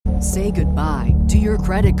Say goodbye to your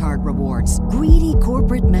credit card rewards. Greedy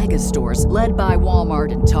corporate mega stores, led by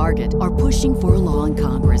Walmart and Target, are pushing for a law in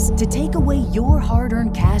Congress to take away your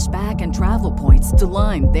hard-earned cash back and travel points to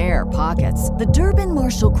line their pockets. The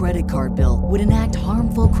Durbin-Marshall credit card bill would enact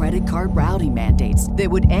harmful credit card routing mandates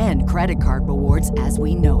that would end credit card rewards as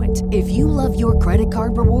we know it. If you love your credit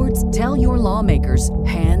card rewards, tell your lawmakers,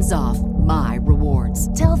 hands off my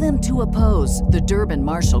rewards. Tell them to oppose the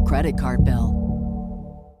Durbin-Marshall credit card bill.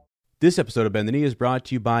 This episode of Bend the Knee is brought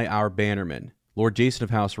to you by our bannermen, Lord Jason of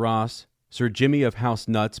House Ross, Sir Jimmy of House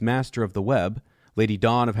Nuts, Master of the Web, Lady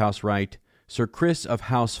Dawn of House Wright, Sir Chris of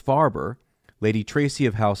House Farber, Lady Tracy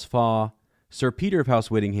of House Faw, Sir Peter of House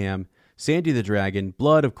Whittingham, Sandy the Dragon,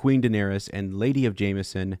 Blood of Queen Daenerys and Lady of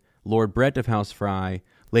Jameson, Lord Brett of House Fry,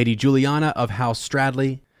 Lady Juliana of House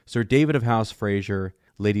Stradley, Sir David of House Fraser,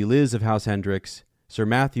 Lady Liz of House Hendricks, Sir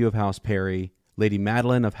Matthew of House Perry, Lady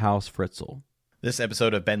Madeline of House Fritzl. This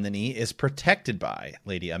episode of Bend the Knee is protected by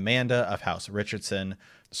Lady Amanda of House Richardson,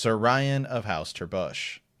 Sir Ryan of House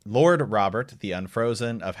Terbush, Lord Robert the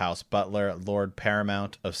Unfrozen of House Butler, Lord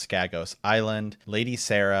Paramount of Skagos Island, Lady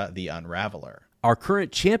Sarah the Unraveler. Our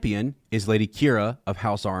current champion is Lady Kira of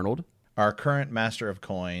House Arnold. Our current Master of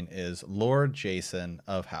Coin is Lord Jason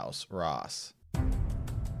of House Ross.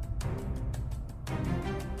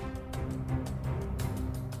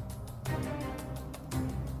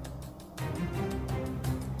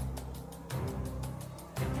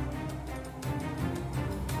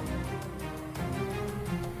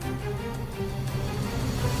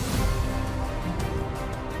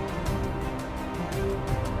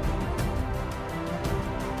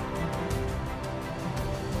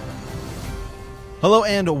 Hello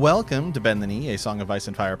and welcome to Bend the Knee, a Song of Ice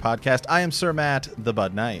and Fire podcast. I am Sir Matt, the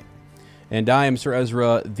Bud Knight. And I am Sir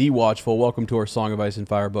Ezra, the Watchful. Welcome to our Song of Ice and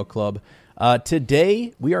Fire book club.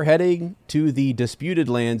 Today, we are heading to the Disputed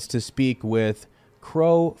Lands to speak with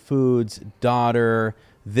Crowfood's daughter.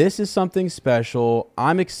 This is something special.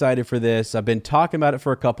 I'm excited for this. I've been talking about it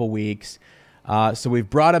for a couple weeks. So we've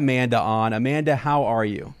brought Amanda on. Amanda, how are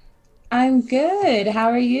you? I'm good.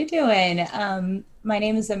 How are you doing? My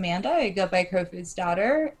name is Amanda. I go by Crowfood's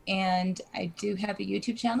daughter, and I do have a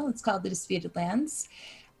YouTube channel. It's called The Disputed Lands,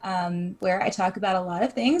 where I talk about a lot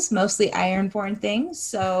of things, mostly Ironborn things.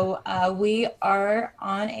 So we are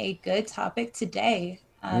on a good topic today,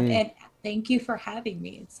 and thank you for having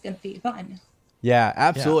me. It's going to be fun. Yeah,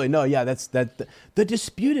 absolutely. Yeah. No, yeah, that's the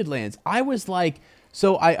Disputed Lands. I was like,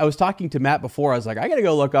 so I was talking to Matt before. I was like, I got to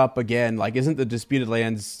go look up again. Like, isn't the Disputed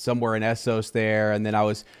Lands somewhere in Essos there? And then I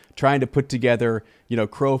was trying to put together,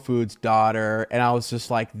 Crowfood's daughter. And I was just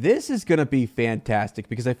like, this is going to be fantastic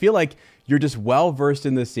because I feel like you're just well-versed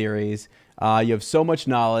in the series. You have so much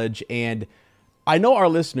knowledge. And I know our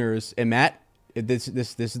listeners, and Matt, this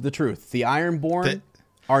is the truth. The Ironborn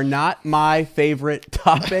are not my favorite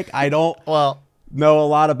topic. I don't know a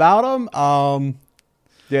lot about them.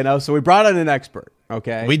 So we brought in an expert.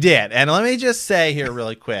 Okay. We did. And let me just say here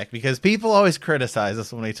really quick, because people always criticize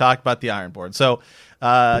us when we talk about the Ironborn. So,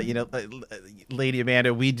 Lady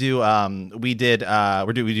Amanda, we do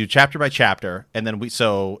chapter by chapter, and then we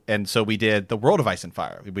did the World of Ice and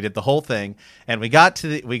Fire. We did the whole thing, and we got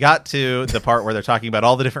to the part where they're talking about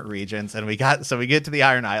all the different regions, and we get to the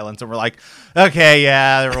Iron Islands, and we're like, okay,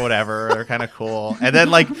 yeah, or whatever, they're kind of cool. And then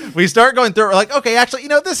we start going through it, we're like, okay, actually,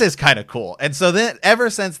 this is kind of cool. And so then ever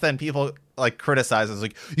since then, people criticize us,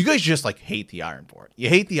 you guys just hate the Ironborn. You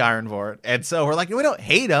hate the Ironborn. And so we're like, we don't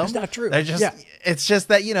hate them. That's not true. It's just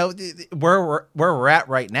that, where we're at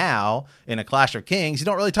right now in A Clash of Kings, you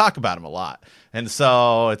don't really talk about them a lot. And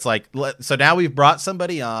so it's so now we've brought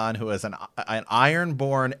somebody on who is an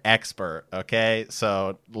Ironborn expert. Okay.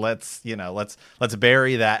 So let's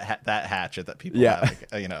bury that hatchet that people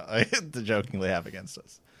jokingly have against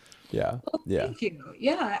us. Yeah. Well, thank you.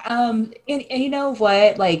 Yeah. And you know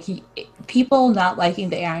what? People not liking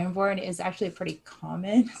the Ironborn is actually a pretty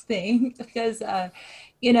common thing because,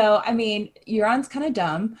 Euron's kind of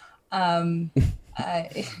dumb. And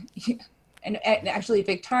actually,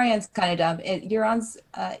 Victarion's kind of dumb. Euron's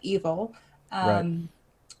evil. Right.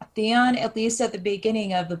 Theon, at least at the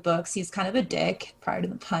beginning of the books, he's kind of a dick, prior to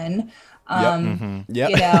the pun. There's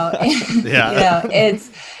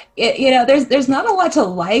not a lot to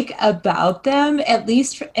like about them, at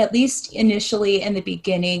least initially in the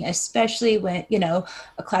beginning, especially when, A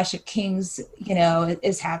Clash of Kings,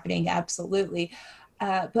 is happening. Absolutely.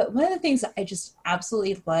 But one of the things that I just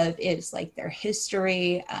absolutely love is their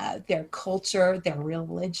history, their culture, their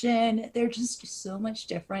religion. They're just so much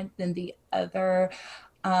different than the other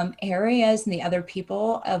areas and the other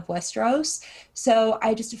people of Westeros. So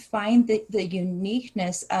I just find the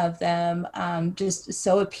uniqueness of them just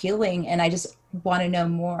so appealing, and I just want to know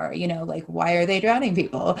more. Like, why are they drowning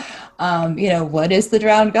people? What is the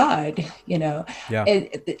drowned god? Yeah.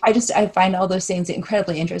 I find all those things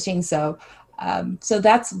incredibly interesting. So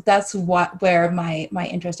that's where my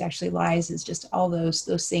interest actually lies, is just all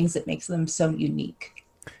those things that makes them so unique.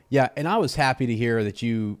 Yeah, and I was happy to hear that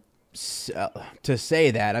you to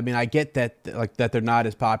say that. I mean, I get that, like, that they're not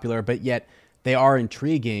as popular, but yet they are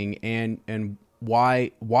intriguing. And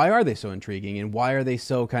why are they so intriguing? And why are they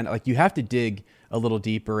so kind of like, you have to dig a little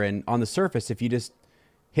deeper? And on the surface, if you just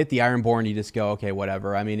hit the Ironborn, you just go, okay,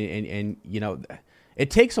 whatever. I mean, and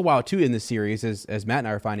it takes a while too in the series, as Matt and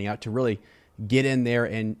I are finding out, to really get in there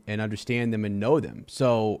and understand them and know them.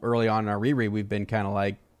 So early on in our reread, we've been kind of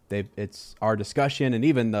like, it's our discussion, and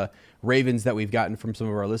even the ravens that we've gotten from some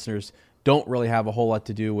of our listeners don't really have a whole lot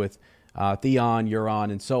to do with Theon,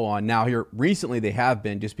 Euron, and so on. Now here recently they have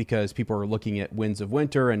been, just because people are looking at Winds of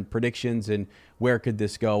Winter and predictions and where could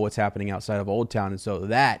this go, what's happening outside of Old Town, and so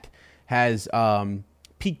that has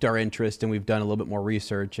piqued our interest, and we've done a little bit more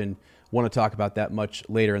research and want to talk about that much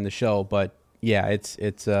later in the show. But yeah,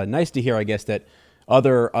 it's nice to hear, I guess, that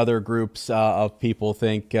other groups of people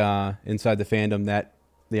think inside the fandom that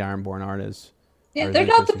the Ironborn aren't as... Yeah, they're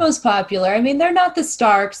not the most popular. I mean, they're not the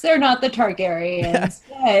Starks, they're not the Targaryens.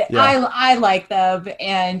 But yeah. I like them,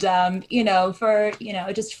 and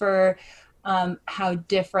just for how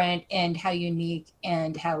different and how unique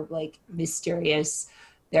and how like mysterious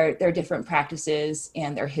their different practices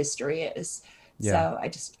and their history is. Yeah. So I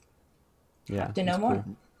just have to know more.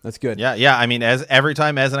 Cool. That's good. Yeah. I mean, as every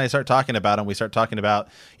time Ez and I start talking about them, we start talking about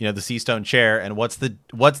the Seastone chair and what's the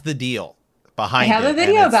deal behind it. I have a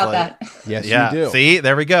video about that. Yes, you do. See,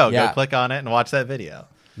 there we go. Go click on it and watch that video.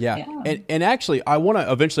 Yeah. And actually, I'm going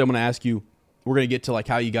to ask you, we're going to get to like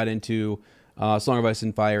how you got into Song of Ice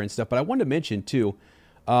and Fire and stuff, but I wanted to mention too,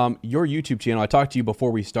 your YouTube channel. I talked to you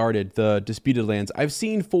before we started, the Disputed Lands. I've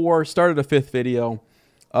seen started a 5th video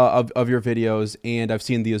of your videos, and I've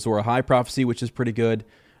seen the Azor Ahai Prophecy, which is pretty good.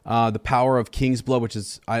 The Power of Kingsblood, which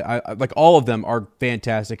is, I like, all of them are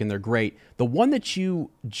fantastic and they're great. The one that you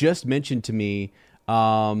just mentioned to me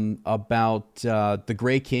about the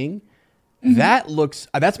Grey King, that looks,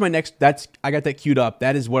 that's my next, I got that queued up.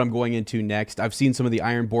 That is what I'm going into next. I've seen some of the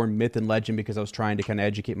Ironborn myth and legend because I was trying to kind of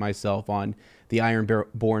educate myself on the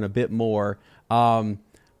Ironborn a bit more.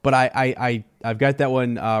 But I've got that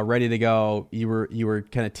one ready to go. You were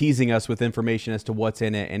kind of teasing us with information as to what's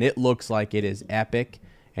in it, and it looks like it is epic.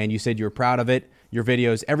 And you said you were proud of it. Your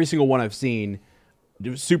videos, every single one I've seen,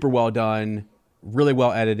 super well done, really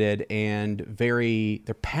well edited, and they're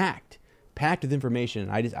packed with information.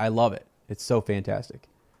 I love it. It's so fantastic.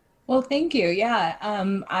 Well, thank you. Yeah,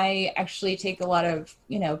 I actually take a lot of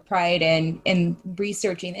pride in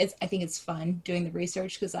researching. I think it's fun doing the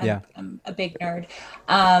research because I'm a big nerd.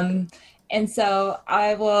 And so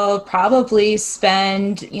I will probably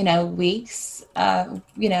spend, weeks,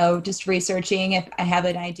 just researching if I have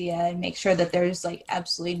an idea and make sure that there's like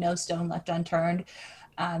absolutely no stone left unturned.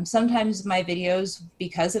 Sometimes my videos,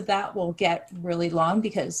 because of that, will get really long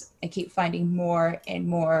because I keep finding more and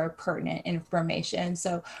more pertinent information.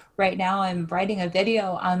 So right now I'm writing a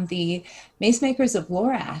video on the Maze Makers of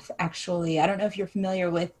Lorath, actually. I don't know if you're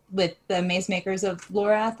familiar with the Maze Makers of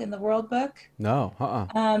Lorath in the World Book. No.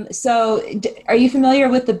 So are you familiar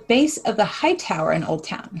with the base of the High Tower in Old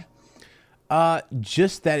Town?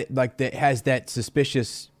 Just that, like, that has that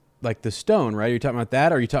suspicious, like, the stone, right? Are you talking about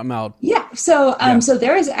that? Or are you talking about... Yeah. So so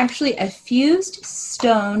there is actually a fused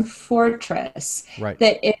stone fortress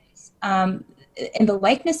that is in the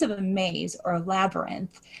likeness of a maze or a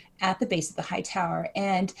labyrinth at the base of the High Tower.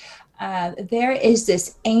 And there is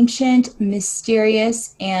this ancient,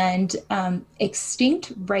 mysterious, and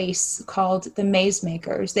extinct race called the Maze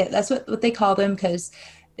Makers. That's what they call them because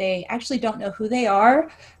they actually don't know who they are.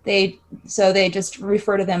 So they just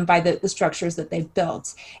refer to them by the structures that they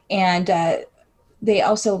built. And they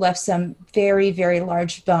also left some very, very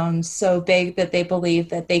large bones, so big that they believe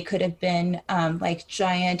that they could have been like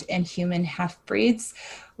giant and human half-breeds,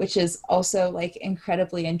 which is also like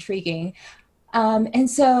incredibly intriguing. And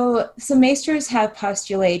so some maesters have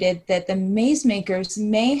postulated that the Maze Makers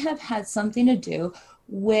may have had something to do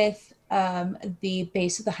with the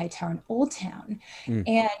base of the High Tower in Old Town.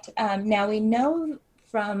 And now we know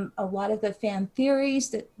from a lot of the fan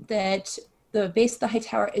theories that the base of the High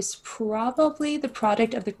Tower is probably the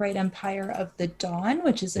product of the Great Empire of the Dawn,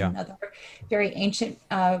 which is another very ancient,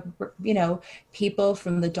 people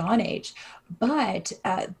from the Dawn Age. But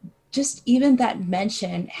just even that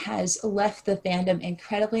mention has left the fandom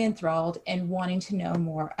incredibly enthralled and wanting to know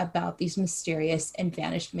more about these mysterious and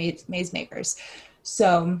vanished maze makers.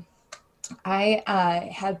 So I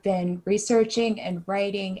have been researching and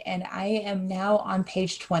writing, and I am now on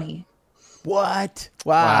page 20. What?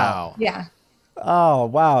 Wow. Yeah. Oh,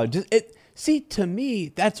 wow. Just it. See, to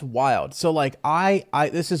me, that's wild. So like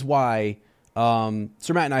this is why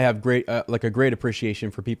Sir Matt and I have a great appreciation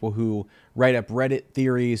for people who write up Reddit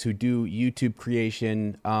theories, who do YouTube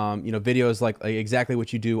creation, videos like exactly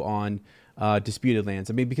what you do on Disputed Lands.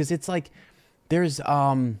 I mean, because it's like there's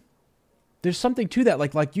something to that.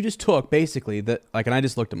 Like you just took basically and I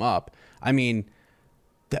just looked them up. I mean,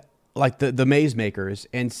 the maze makers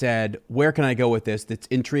and said, where can I go with this? That's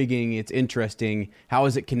intriguing. It's interesting. How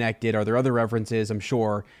is it connected? Are there other references? I'm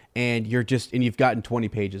sure. And you've gotten 20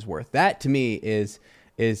 pages worth. That to me is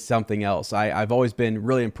something else. I've always been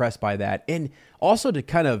really impressed by that. And also to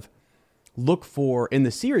kind of look for in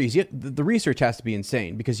the series, the research has to be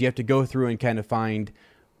insane because you have to go through and kind of find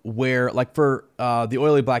where, like for the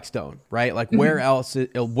oily black stone, right? Like where else,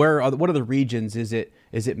 what other regions is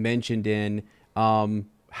it mentioned in?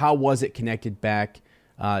 How was it connected back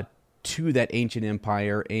to that ancient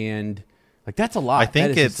empire? And like that's a lot. I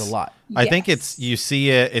think it's a lot. I think it's you see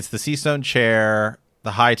it. It's the Seastone Chair,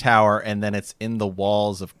 the High Tower, and then it's in the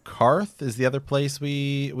walls of Karth. Is the other place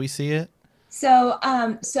we see it? So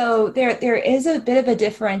there is a bit of a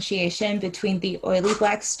differentiation between the oily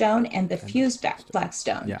black stone and the fused black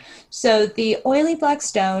stone. Yeah. So the oily black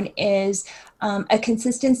stone is a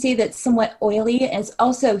consistency that's somewhat oily and it's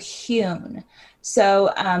also hewn. So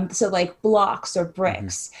like blocks or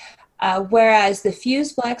bricks. Whereas the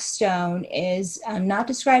fused black stone is not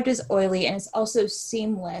described as oily and it's also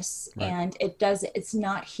seamless, right. And it's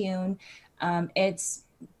not hewn. It's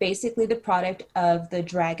basically the product of the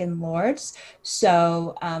Dragon Lords.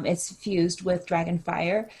 So it's fused with dragon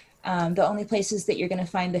fire. The only places that you're going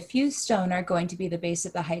to find the fused stone are going to be the base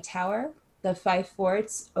of the High Tower, the 5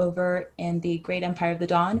 forts over in the Great Empire of the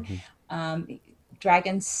Dawn,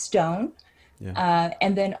 Dragon Stone,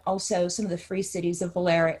 and then also some of the free cities of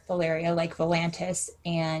Valeria like Volantis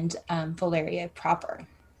and Valeria proper.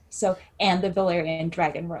 So, and the Valerian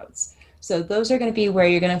Dragon Roads. So those are going to be where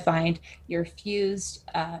you're going to find your fused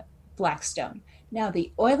black stone. Now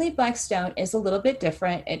the oily black stone is a little bit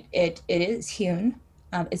different. It is hewn.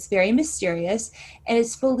 It's very mysterious, and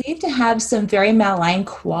it's believed to have some very malign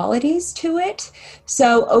qualities to it.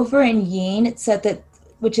 So over in Yin, it said that,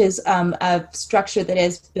 which is a structure that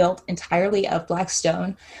is built entirely of black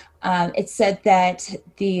stone. It said that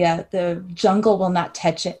the jungle will not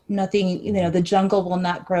touch it. Nothing, the jungle will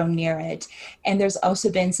not grow near it. And there's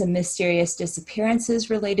also been some mysterious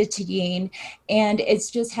disappearances related to Yin, and it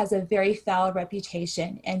just has a very foul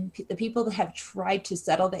reputation. And the people that have tried to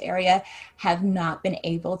settle the area have not been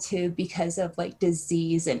able to because of like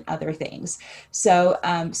disease and other things. So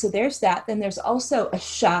there's that. Then there's also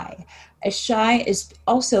Asshai. Asshai is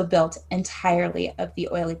also built entirely of the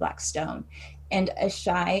oily black stone. And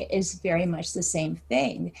Asshai is very much the same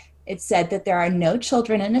thing. It's said that there are no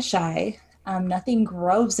children in Asshai. Nothing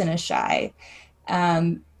grows in Asshai.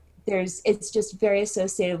 It's just very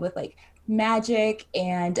associated with like magic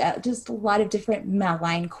and just a lot of different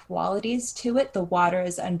malign qualities to it. The water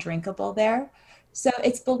is undrinkable there. So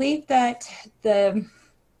it's believed that the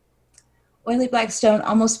oily black stone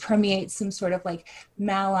almost permeates some sort of like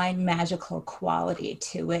malign magical quality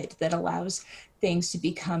to it that allows things to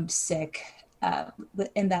become sick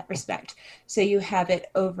in that respect. So you have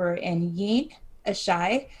it over in Yin,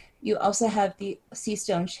 Asshai. You also have the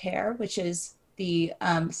Seastone Chair, which is the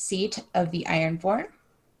seat of the Ironborn.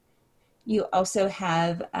 You also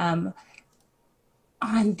have on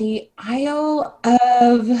the Isle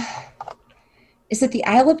of, is it the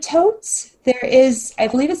Isle of Toads? There is, I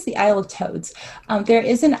believe it's the Isle of Toads. There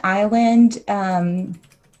is an island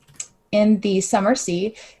in the Summer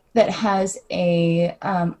Sea that has a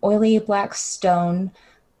oily black stone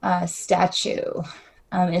statue.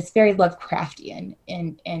 It's very Lovecraftian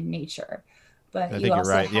in nature. But I think you're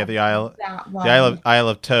right. Yeah, the Isle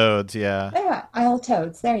of Toads. Yeah. Yeah, Isle of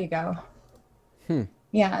Toads. There you go.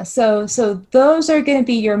 Yeah. So those are going to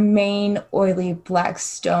be your main oily black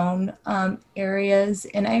stone areas,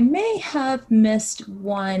 and I may have missed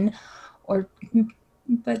one,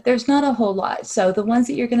 but there's not a whole lot. So the ones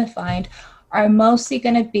that you're going to find are mostly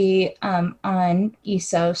going to be on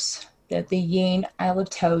Essos, the Yin, Isle of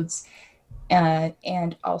Toads,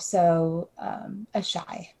 and also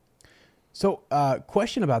Asshai. So,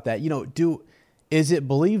 question about that. Is it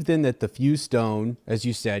believed then that the fused stone, as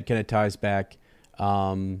you said, kind of ties back,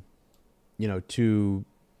 to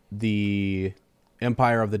the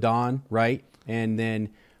Empire of the Dawn, right? And then,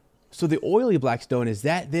 so the oily black stone, is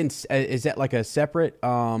that like a separate,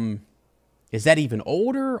 is that even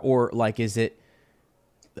older, or like, is it,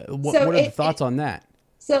 what are the thoughts on that?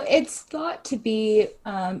 So it's thought to be,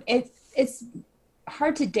 it's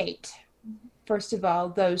hard to date, first of all,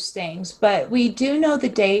 those things, but we do know the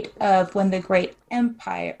date of when the Great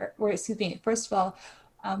Empire, or excuse me, first of all,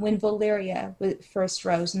 when Valyria first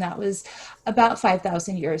rose, and that was about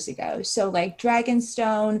 5,000 years ago. So like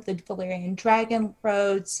Dragonstone, the Valyrian dragon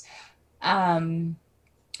roads, Dragonstone,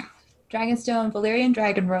 Valyrian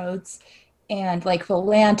dragon roads, and like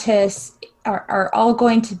Volantis are all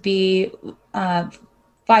going to be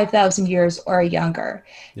 5,000 years or younger.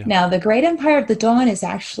 Yeah. Now, the Great Empire of the Dawn is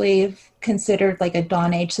actually considered like a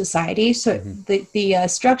Dawn Age society. So the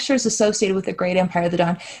structures associated with the Great Empire of the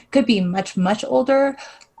Dawn could be much, much older.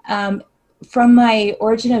 From my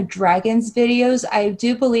Origin of Dragons videos, I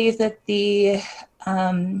do believe that the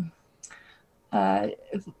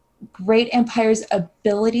Great Empire's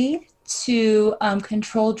ability to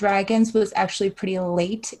control dragons was actually pretty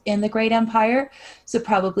late in the Great Empire, so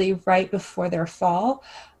probably right before their fall.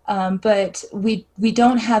 But we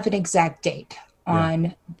don't have an exact date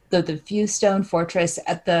on the Viewstone Fortress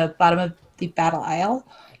at the bottom of the Battle Isle,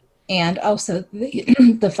 and also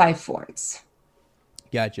the Five Forts.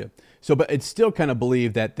 Gotcha. So, but it's still kind of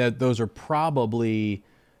believed that those are probably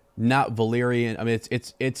not Valyrian. I mean,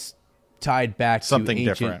 it's tied back something to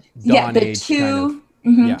different. Dawn Age kind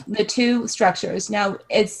of. The two structures. Now,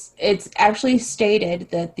 it's actually stated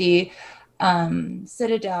that the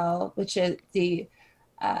Citadel, which is the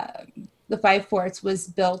Five Forts, was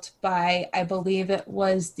built by, I believe it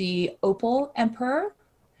was the Opal Emperor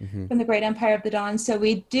from the Great Empire of the Dawn. So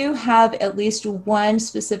we do have at least one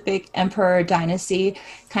specific emperor dynasty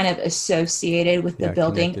kind of associated with the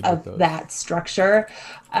building of that structure.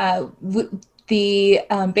 The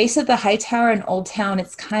base of the High Tower in Old Town,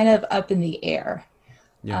 it's kind of up in the air.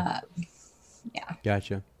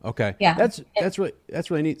 Gotcha. Okay. Yeah. That's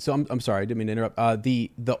really neat. So I'm sorry, I didn't mean to interrupt.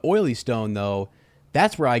 The oily stone though,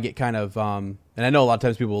 that's where I get kind of and I know a lot of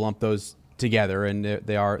times people lump those together, and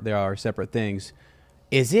they are separate things.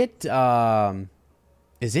 Is it tied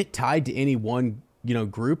to any one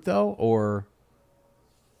group though, or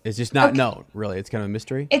is just not known really? It's kind of a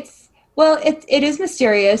mystery. It is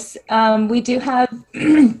mysterious. We do have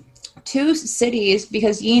two cities,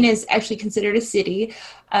 because Yin is actually considered a city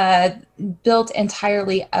built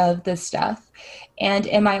entirely of this stuff. And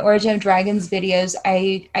in my Origin of Dragons videos,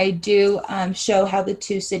 I do show how the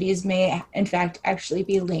two cities may in fact actually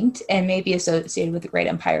be linked and may be associated with the Great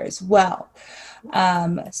Empire as well.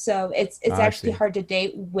 So it's actually hard to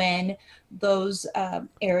date when those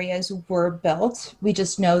areas were built. We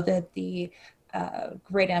just know that the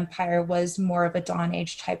Great Empire was more of a Dawn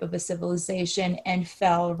Age type of a civilization and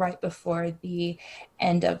fell right before the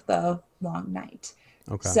end of the Long Night.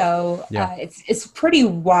 Okay. So it's pretty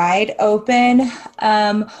wide open.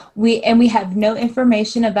 We have no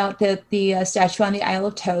information about the statue on the Isle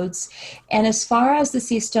of Toads. And as far as the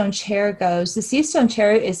Seastone Chair goes, the Seastone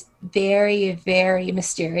Chair is very, very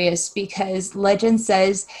mysterious, because legend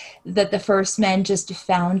says that the first men just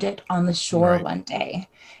found it on the shore one day.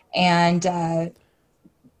 And,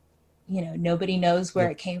 nobody knows where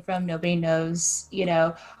it came from. Nobody knows,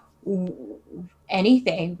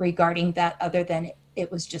 anything regarding that other than it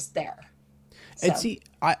was just there. So. And see,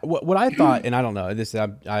 what I thought, and I don't know this.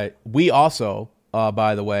 We also,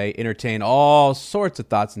 by the way, entertain all sorts of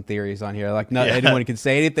thoughts and theories on here. Like, not anyone can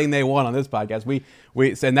say anything they want on this podcast.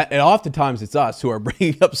 And oftentimes it's us who are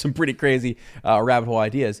bringing up some pretty crazy rabbit hole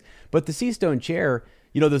ideas. But the Seastone Chair,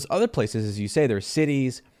 there's other places, as you say, there's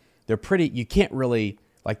cities. They're pretty. You can't really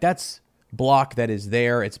that's block that is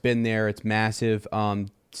there. It's been there. It's massive.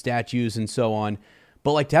 Statues and so on.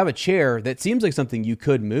 But to have a chair, that seems like something you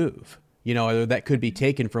could move, or that could be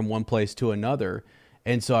taken from one place to another.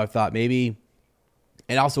 And so I thought maybe,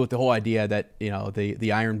 and also with the whole idea that, the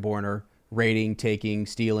Ironborn are raiding, taking,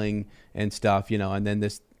 stealing and stuff, and then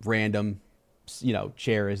this random,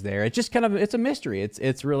 chair is there. It's just it's a mystery.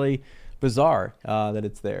 It's really bizarre that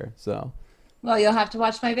it's there. So. Well, you'll have to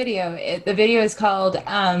watch my video. The video is called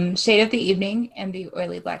Shade of the Evening and the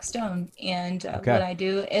Oily Black Stone. And what I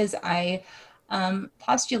do is I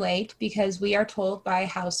postulate, because we are told by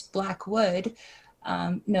House Blackwood,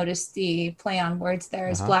 notice the play on words there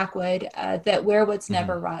is Blackwood, that where what's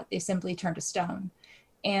never rot, they simply turn to stone.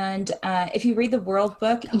 And if you read the World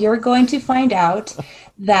Book, you're going to find out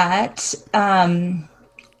that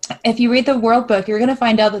if you read the World Book, you're going to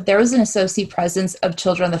find out that there was an associate presence of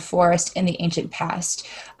children of the forest in the ancient past.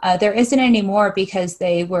 There isn't anymore because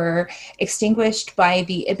they were extinguished by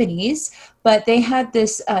the Ibonese, but they had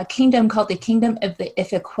this kingdom called the Kingdom of the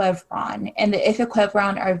Ifiquevron. And the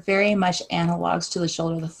Ifiquevron are very much analogs to the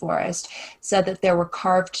children of the forest. Said that there were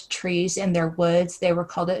carved trees in their woods. They were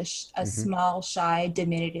called a small, shy,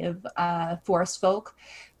 diminutive forest folk.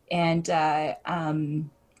 And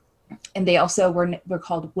they also were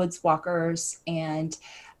called woods walkers. And,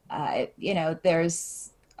 there's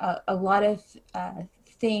a lot of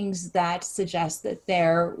things that suggest that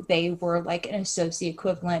they were like an associate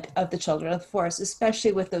equivalent of the children of the forest,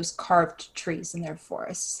 especially with those carved trees in their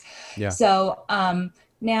forests. Yeah. So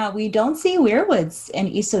now we don't see weirwoods in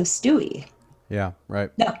Isos Stewie. Yeah,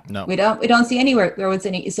 right. No, we don't see any weirwoods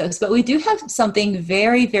in Isos, but we do have something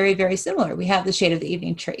very, very, very similar. We have the Shade of the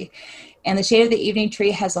Evening Tree. And the Shade of the Evening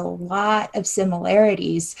Tree has a lot of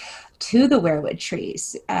similarities to the weirwood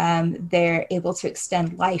trees. They're able to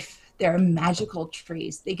extend life. They're magical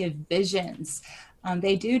trees. They give visions.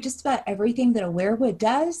 They do just about everything that a weirwood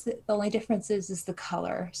does. The only difference is the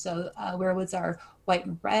color. So weirwoods are white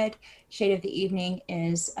and red. Shade of the Evening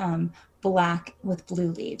is black with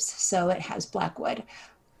blue leaves. So it has black wood.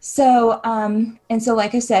 So, so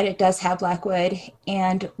like I said, it does have black wood.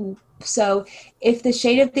 And so if the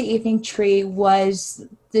Shade of the Evening Tree was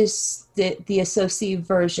the associate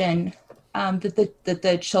version that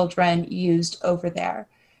the children used over there,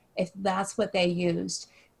 if that's what they used,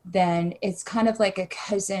 then it's kind of like a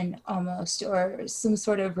cousin almost, or some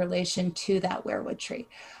sort of relation to that weirwood tree.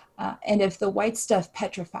 And if the white stuff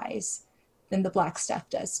petrifies, then the black stuff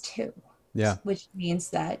does too. Yeah. Which means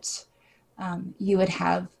that you would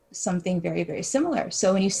have something very, very similar.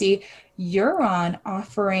 So when you see Euron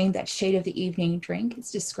offering that Shade of the Evening drink,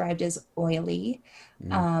 it's described as oily.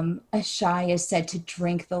 Ashai is said to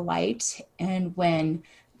drink the light. And when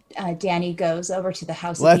Dany goes over to the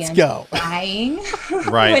house of the Undying.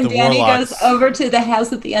 Right, when Dany goes over to the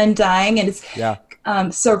house of the Undying and is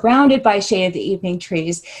surrounded by Shade of the Evening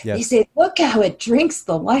trees, they say, look how it drinks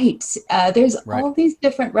the light. There's all these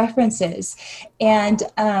different references. And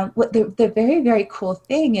what the very, very cool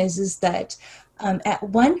thing is that at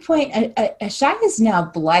one point, Ashai is now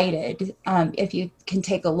blighted, if you can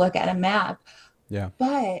take a look at a map. Yeah.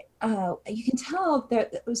 But you can tell there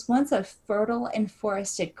was once a fertile and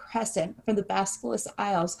forested crescent from the Basilisk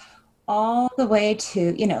Isles all the way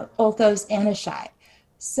to, Ulthos and Ashai.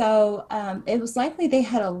 So it was likely they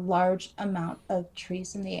had a large amount of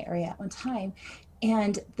trees in the area at one time.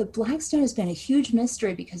 And the Blackstone has been a huge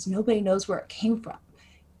mystery because nobody knows where it came from.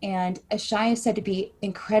 And Ashai is said to be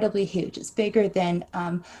incredibly huge. It's bigger than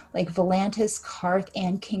like Volantis, Karth,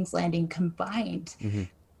 and King's Landing combined. Mm-hmm.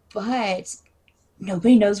 But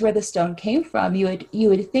nobody knows where the stone came from. You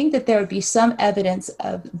would think that there would be some evidence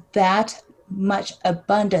of that much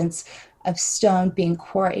abundance of stone being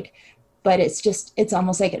quarried, but it's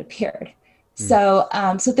almost like it appeared. So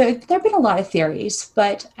there have been a lot of theories,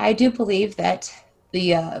 but I do believe that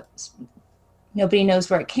nobody knows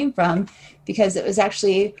where it came from because it was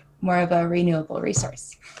actually more of a renewable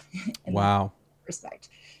resource. In that respect.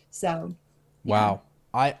 So. Wow.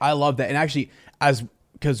 I love that. And actually,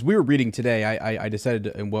 because we were reading today, I decided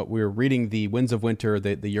in what we were reading, the Winds of Winter,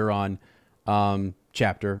 the Euron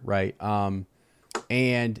chapter, right?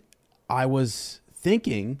 And I was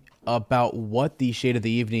thinking about what the Shade of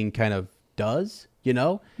the Evening kind of does,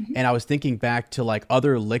 Mm-hmm. And I was thinking back to like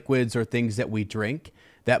other liquids or things that we drink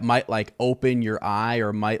that might like open your eye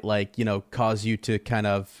or might like, cause you to kind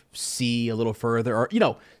of see a little further or,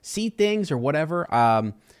 see things or whatever.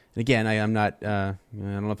 And again, I'm not, I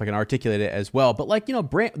don't know if I can articulate it as well, but like, the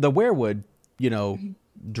weirwood, mm-hmm.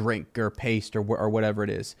 drink or paste or whatever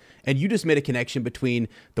it is. And you just made a connection between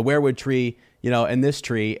the weirwood tree, and this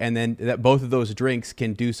tree. And then that both of those drinks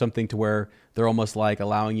can do something to where they're almost like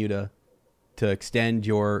allowing you to extend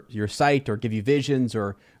your sight or give you visions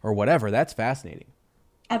or whatever. That's fascinating.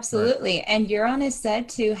 Absolutely. Right. And Euron is said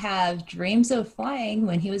to have dreams of flying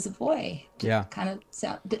when he was a boy. Yeah. Kind of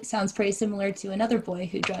sounds pretty similar to another boy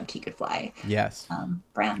who dreamt he could fly. Yes.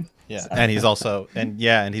 Bran. Yeah. So. And he's also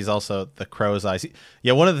the crow's eyes.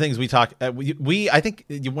 Yeah. One of the things we talk, I think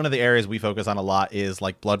one of the areas we focus on a lot is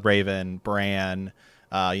like Bloodraven, Bran,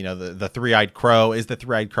 the three-eyed crow. Is the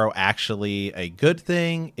three-eyed crow actually a good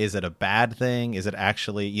thing? Is it a bad thing? Is it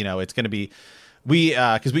actually, it's going to be,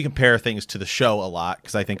 because we compare things to the show a lot,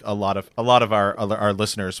 because I think a lot of our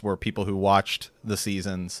listeners were people who watched the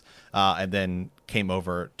seasons, and then came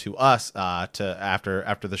over to us to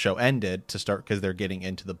after the show ended to start, because they're getting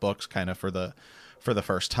into the books kind of for the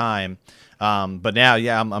first time. But now,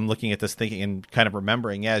 I'm looking at this thinking and kind of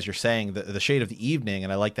remembering, as you're saying, the Shade of the Evening,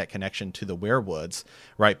 and I like that connection to the werewoods,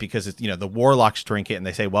 right? Because it's, the warlocks drink it and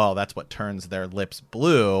they say, well, that's what turns their lips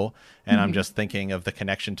blue. And I'm just thinking of the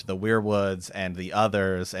connection to the werewoods and the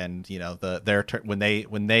others, and when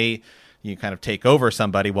they you kind of take over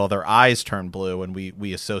somebody, well, their eyes turn blue, and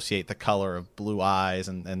we associate the color of blue eyes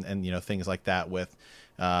and things like that with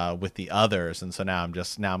the others. And so now I'm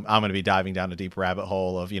going to be diving down a deep rabbit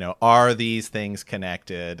hole of, are these things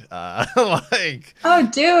connected? Oh,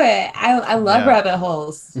 do it. I love rabbit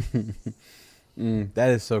holes. That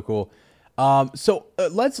is so cool. So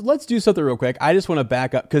let's do something real quick. I just want to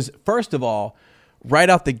back up, because first of all,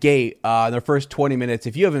 right off the gate, in the first 20 minutes,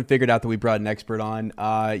 if you haven't figured out that we brought an expert on,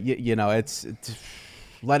 it's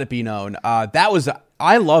let it be known.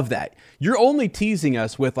 I love that. You're only teasing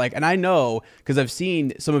us with and I know, because I've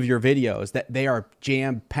seen some of your videos, that they are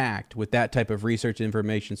jam-packed with that type of research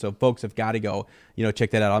information. So folks have got to go,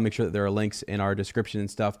 check that out. I'll make sure that there are links in our description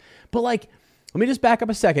and stuff. But let me just back up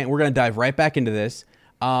a second. We're going to dive right back into this.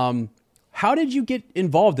 How did you get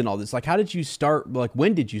involved in all this? How did you start?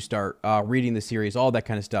 When did you start reading the series? All that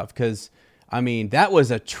kind of stuff. Because that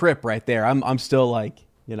was a trip right there. I'm still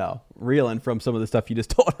reeling from some of the stuff you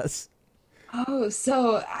just told us. Oh,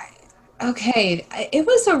 so okay. It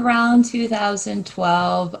was around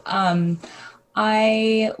 2012.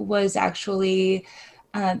 I was actually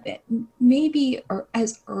maybe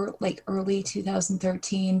early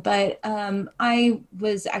 2013, but I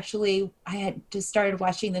had just started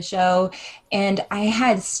watching the show, and I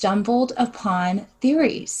had stumbled upon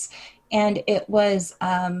theories, and it was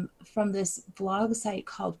from this blog site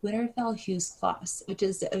called Winterfell Hughes Kloss, which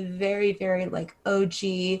is a very, very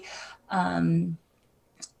OG and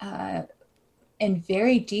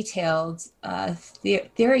very detailed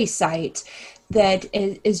theory site that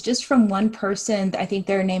is just from one person. I think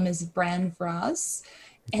their name is Bran Vraz.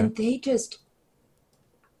 Okay. And they just,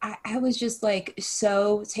 I was just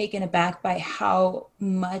so taken aback by how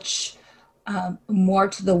much more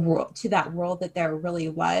to that world that there really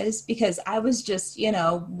was, because I was just,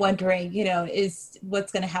 wondering, is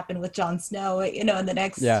what's going to happen with Jon Snow, in the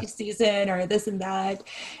next season, or this and that.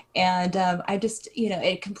 And I just,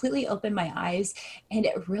 it completely opened my eyes, and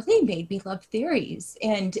it really made me love theories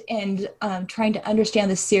and trying to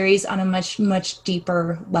understand the series on a much, much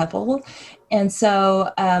deeper level. And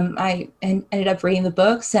so I ended up reading the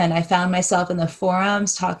books, and I found myself in the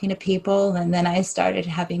forums talking to people. And then I started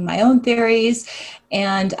having my own theories,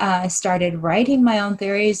 and I started writing my own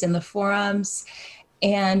theories in the forums.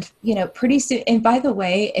 And, pretty soon, and by the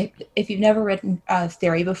way, if you've never written a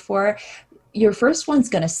theory before, your first one's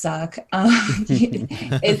going to suck.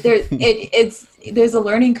 There's a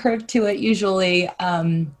learning curve to it usually.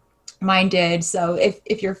 Mine did. So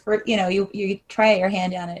if you're, you try your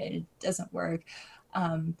hand on it and it doesn't work,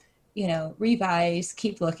 revise,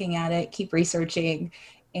 keep looking at it, keep researching,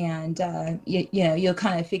 and you'll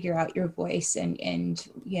kind of figure out your voice and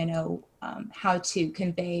how to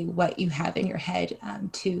convey what you have in your head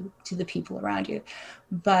to the people around you.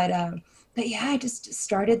 But yeah, I just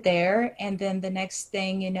started there. And then the next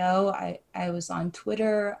thing, I was on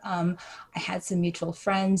Twitter. I had some mutual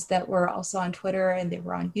friends that were also on Twitter, and they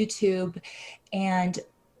were on YouTube. And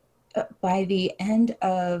by the end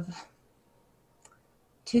of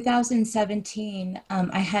 2017,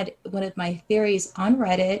 I had one of my theories on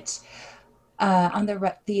Reddit, on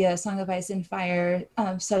the Song of Ice and Fire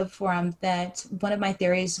subforum, that one of my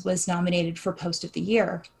theories was nominated for Post of the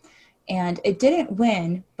Year. And it didn't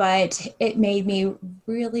win, but it made me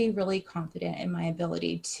really, really confident in my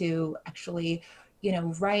ability to actually,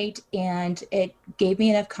 write. And it gave me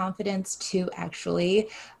enough confidence to actually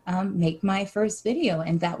make my first video.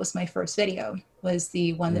 And that was my first video, was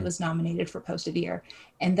the one that was nominated for Post of the Year.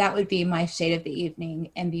 And that would be my Shade of the Evening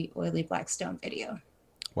and the Oily Blackstone video.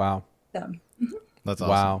 Wow. So, That's awesome.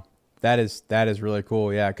 Wow. That is really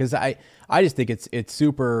cool. Yeah. Cause I just think it's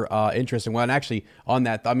super interesting. Well, and actually on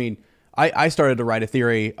that, I started to write a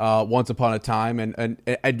theory once upon a time,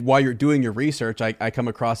 and while you're doing your research, I come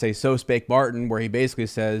across a So Spake Martin, where he basically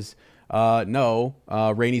says, no,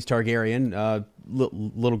 Rhaenys Targaryen,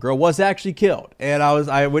 little girl, was actually killed. And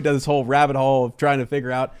I went down this whole rabbit hole of trying to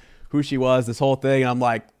figure out who she was, this whole thing, and I'm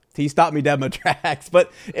like, he stopped me dead in my tracks.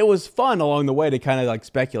 But it was fun along the way to kind of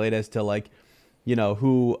speculate as to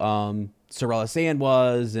who Sorella Sand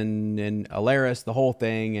was and Alaris, the whole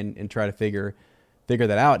thing, and try to figure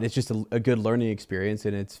that out. It's just a good learning experience,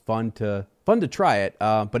 and it's fun to try it.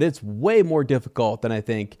 But it's way more difficult than I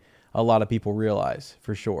think a lot of people realize,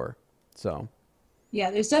 for sure. So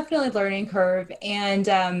yeah, there's definitely a learning curve.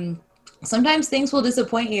 And sometimes things will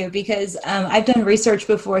disappoint you because I've done research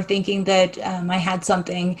before thinking that I had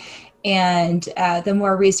something. And the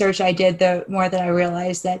more research I did, the more that I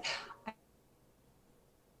realized that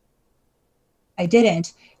I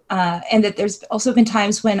didn't. And that there's also been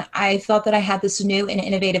times when I thought that I had this new and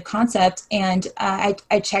innovative concept, and I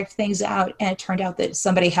checked things out, and it turned out that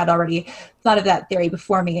somebody had already thought of that theory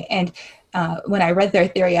before me. And when I read their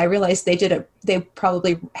theory, I realized they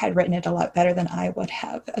probably had written it a lot better than I would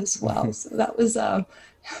have as well. So that was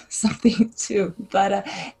something too. But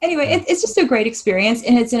anyway, it's just a great experience,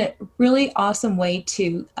 and it's a really awesome way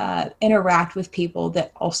to interact with people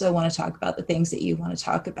that also want to talk about the things that you want to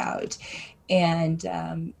talk about. And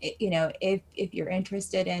if you're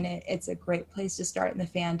interested in it, it's a great place to start in the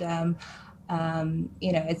fandom.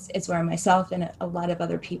 It's where myself and a lot of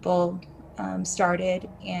other people started,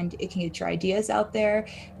 and it can get your ideas out there.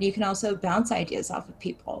 You can also bounce ideas off of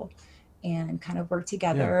people and kind of work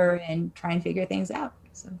together and try and figure things out.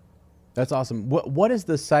 So that's awesome. What is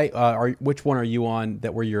the site? Which one are you on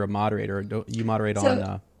that where you're a moderator? Do you moderate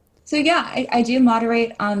on? So yeah, I do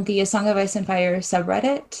moderate on the A Song of Ice and Fire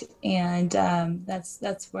subreddit, and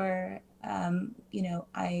that's where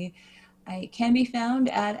I can be found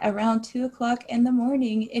at around 2:00 in the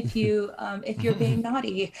morning if you're being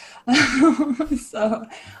naughty. So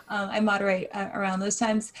I moderate around those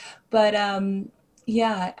times, but I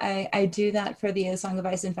do that for the A Song of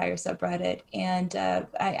Ice and Fire subreddit, and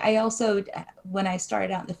I also, when I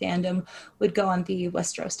started out in the fandom, would go on the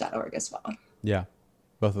Westeros.org as well. Yeah.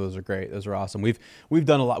 Both of those are great. Those are awesome. We've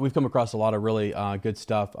done a lot. We've come across a lot of really good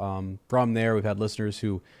stuff from there. We've had listeners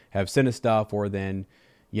who have sent us stuff, or then,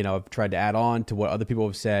 have tried to add on to what other people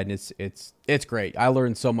have said. And it's great. I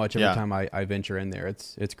learn so much every time I venture in there.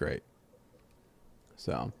 It's great.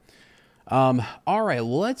 So, all right.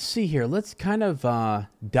 Let's see here. Let's kind of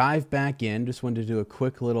dive back in. Just wanted to do a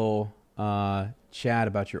quick little chat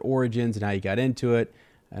about your origins and how you got into it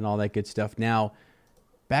and all that good stuff. Now,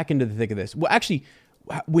 back into the thick of this. Well, actually,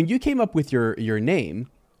 when you came up with your name,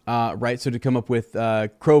 right? So to come up with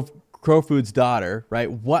Crowfood's daughter, right?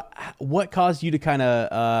 What caused you to kind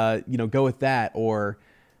of go with that, or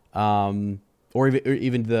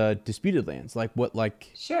even the Disputed Lands?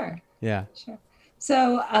 Sure. Yeah. Sure.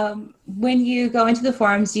 So when you go into the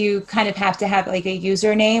forums, you kind of have to have like a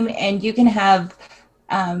username, and you can have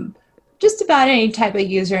just about any type of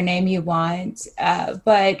username you want.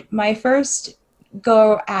 But my first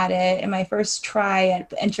go at it and my first try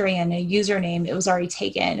at entering in a username, it was already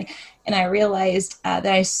taken, and I realized that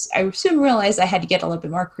I soon realized I had to get a little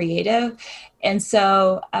bit more creative. And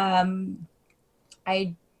so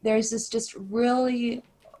there's this just really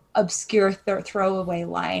obscure throwaway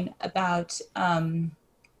line about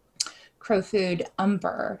Crowfood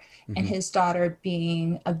Umber and his daughter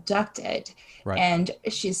being abducted. Right. And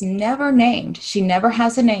she's never named. She never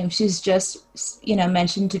has a name. She's just,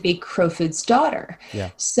 mentioned to be Crowfood's daughter.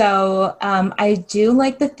 Yeah. So I do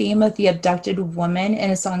like the theme of the abducted woman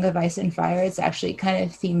in A Song of Ice and Fire. It's actually kind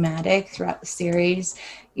of thematic throughout the series.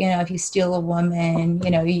 If you steal a woman,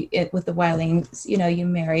 with the wildlings, you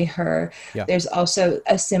marry her. Yeah. There's also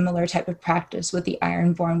a similar type of practice with the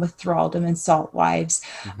Ironborn, with thraldom and salt wives.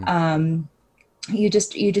 You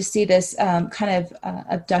just see this kind of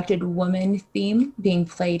abducted woman theme being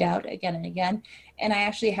played out again and again. And I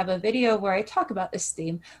actually have a video where I talk about this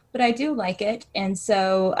theme, but I do like it. And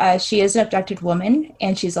so she is an abducted woman,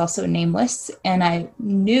 and she's also nameless. And I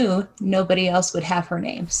knew nobody else would have her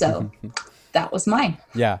name. So that was mine.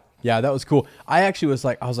 Yeah. That was cool. I actually was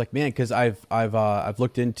like, man, because I've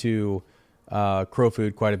looked into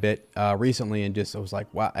Crowfood quite a bit recently, and I was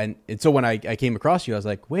like, wow. And so when I came across you, I was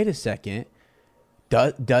like, wait a second.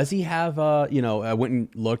 Does he have I went and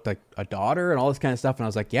looked, like, a daughter and all this kind of stuff, and I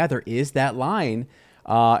was like, yeah, there is that line,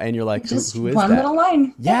 and you're like, just who is one that? Little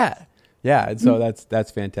line. Yeah, and so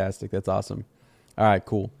that's fantastic. That's awesome. All right,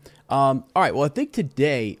 cool. All right, well, I think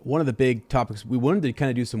today one of the big topics we wanted to kind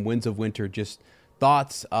of do some Winds of Winter, just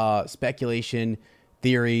thoughts, speculation,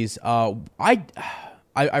 theories. I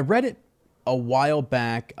read it a while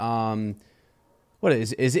back. What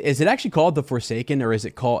is it actually called The Forsaken, or is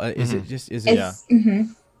it called?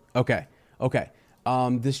 Okay.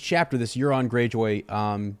 This chapter, this Euron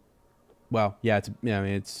Greyjoy. Well, yeah,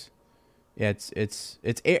 it's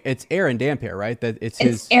Aaron Dampere, right? That it's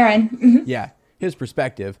his Aaron. Mm-hmm. Yeah, his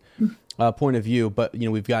perspective, point of view. But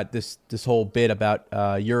we've got this whole bit about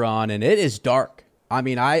Euron, and it is dark. I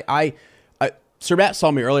mean, Sir Matt saw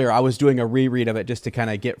me earlier. I was doing a reread of it just to kind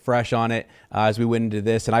of get fresh on it as we went into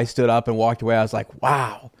this. And I stood up and walked away. I was like,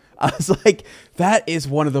 wow. I was like, that is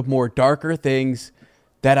one of the more darker things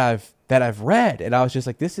that I've that I've read. And I was just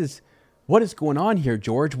like, what is going on here,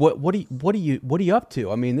 George? What are you up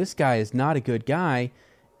to? I mean, this guy is not a good guy,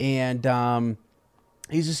 and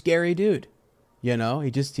he's a scary dude. You know,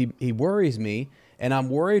 he worries me, and I'm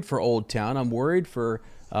worried for Old Town. I'm worried for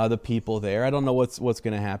the people there. I don't know what's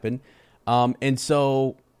going to happen, and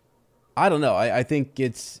so I don't know. I think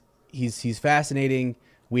he's fascinating.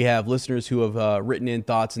 We have listeners who have written in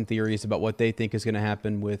thoughts and theories about what they think is going to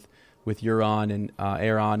happen with Euron and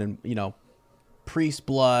Aeron, and you know, priest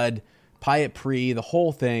blood, Pyat Pree, the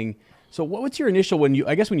whole thing. So what's your initial, when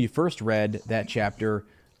you first read that chapter,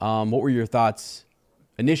 what were your thoughts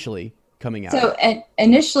initially coming out? So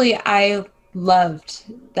initially I loved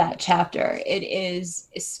that chapter. It is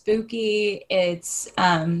spooky. It's,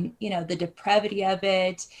 the depravity of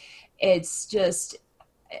it. It's just,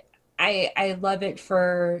 I love it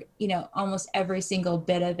for, almost every single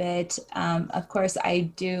bit of it. Of course,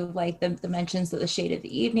 I do like the mentions of the Shade of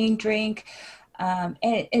the Evening drink. And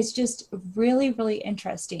it's just really, really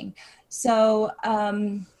interesting. So,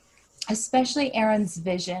 especially Aaron's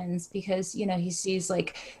visions, because, he sees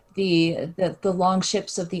like the long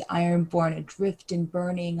ships of the Ironborn adrift and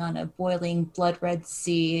burning on a boiling blood red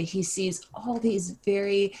sea. He sees all these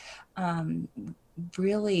very,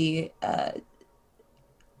 really,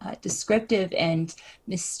 descriptive and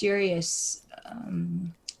mysterious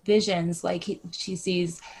visions. Like she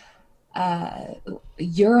sees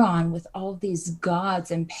Euron with all these gods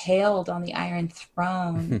impaled on the Iron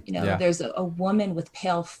Throne. There's a woman with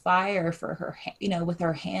pale fire for her, with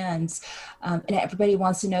her hands, and everybody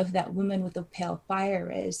wants to know who that woman with the pale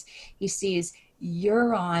fire is. He sees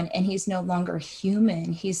Euron, and he's no longer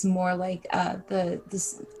human. He's more like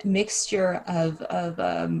this mixture of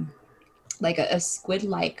like a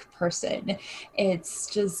squid-like person. It's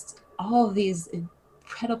just all of these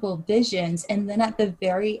incredible visions. And then at the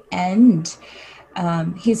very end,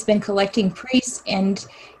 he's been collecting priests, and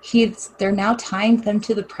they're now tying them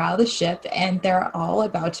to the prow of the ship, and they're all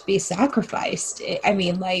about to be sacrificed. I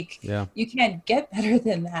mean, you can't get better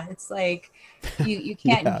than that. It's like you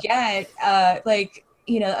can't get a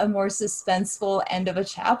more suspenseful end of a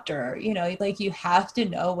chapter. Like you have to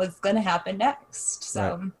know what's going to happen next.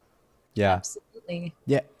 So. Right. Yeah. Absolutely.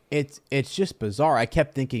 Yeah. It's just bizarre. I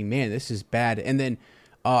kept thinking, man, this is bad. And then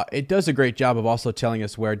it does a great job of also telling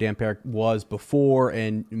us where Dan Perrick was before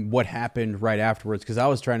and what happened right afterwards. Because I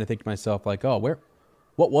was trying to think to myself, like, what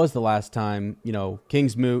was the last time,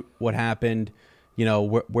 King's Moot, what happened,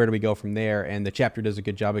 where do we go from there? And the chapter does a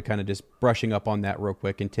good job of kind of just brushing up on that real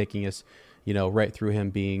quick and taking us, right through him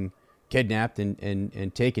being kidnapped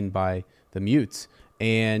and taken by the Mutes.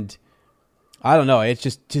 And I don't know. It's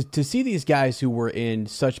just to see these guys who were in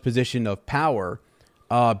such position of power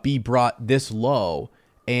be brought this low,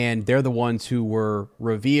 and they're the ones who were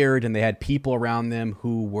revered, and they had people around them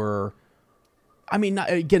who were, I mean,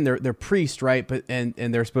 they're priests, right? But and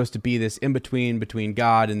they're supposed to be this in between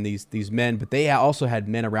God and these men, but they also had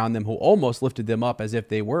men around them who almost lifted them up as if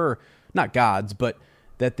they were not gods, but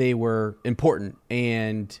that they were important,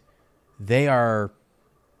 and they're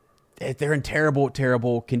in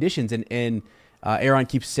terrible conditions. And Aeron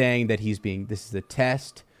keeps saying that this is a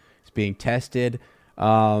test. He's being tested.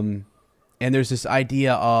 And there's this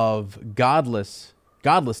idea of godlessness,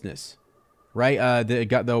 right?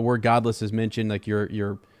 The word godless is mentioned, like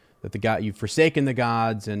you've forsaken the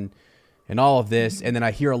gods and all of this. And then I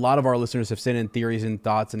hear a lot of our listeners have sent in theories and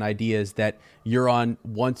thoughts and ideas that Euron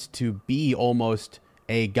wants to be almost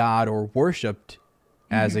a god or worshipped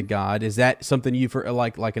as a god. Is that something you've heard,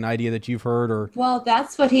 like an idea that you've heard? Or well,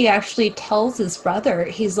 that's what he actually tells his brother.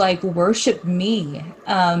 He's like, worship me.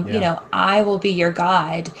 I will be your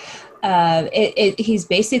god. He's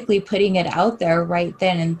basically putting it out there right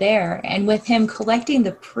then and there. And with him collecting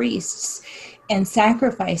the priests and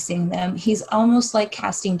sacrificing them, he's almost like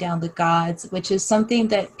casting down the gods, which is something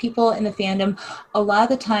that people in the fandom, a lot of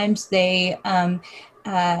the times they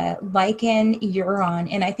liken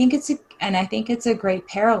Euron, and I think it's a great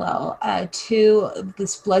parallel to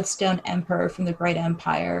this Bloodstone Emperor from the Great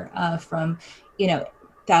Empire from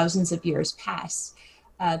thousands of years past.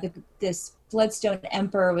 This Bloodstone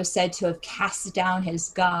Emperor was said to have cast down his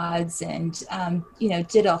gods and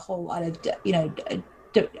did a whole lot of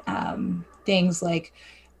things like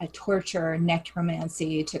torture,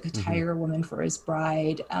 necromancy, took a tiger woman for his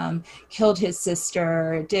bride, killed his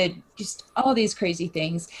sister, did just all these crazy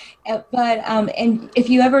things. But and if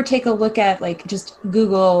you ever take a look at, like, just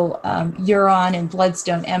Google Euron and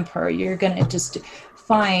Bloodstone Emperor, you're going to just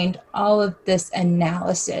find all of this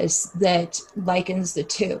analysis that likens the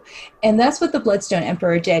two. And that's what the Bloodstone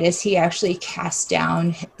Emperor did, is he actually cast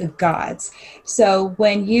down the gods. So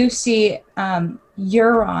when you see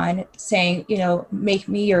Euron saying, make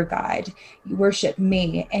me your god, worship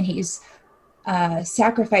me, and he's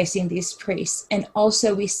sacrificing these priests. And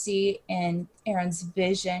also we see in Aaron's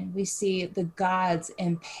vision, we see the gods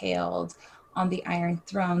impaled on the Iron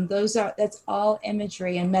Throne. That's all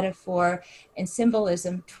imagery and metaphor and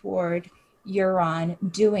symbolism toward Euron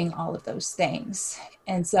doing all of those things.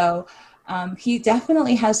 And so he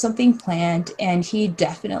definitely has something planned, and he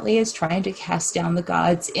definitely is trying to cast down the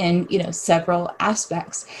gods in, several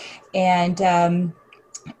aspects. And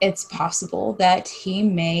it's possible that he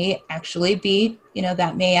may actually be,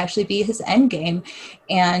 that may actually be his end game.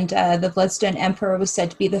 And the Bloodstone Emperor was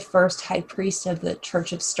said to be the first high priest of the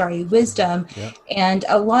Church of Starry Wisdom. Yep. And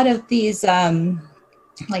a lot of these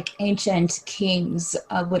ancient kings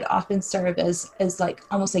would often serve as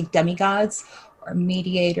almost like demigods or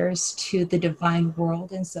mediators to the divine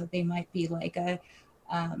world. And so they might be like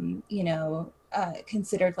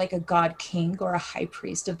considered like a god king or a high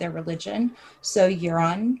priest of their religion. So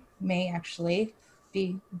Euron may actually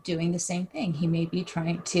be doing the same thing. He may be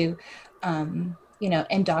trying to,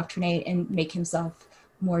 indoctrinate and make himself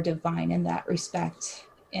more divine in that respect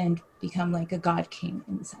and become like a god king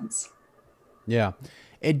in a sense. Yeah.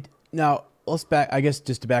 Now let's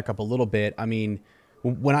just to back up a little bit. I mean,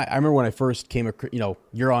 when I remember when I first came,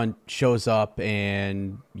 Euron shows up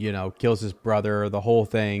and, kills his brother, the whole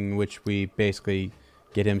thing, which we basically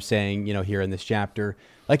get him saying, here in this chapter,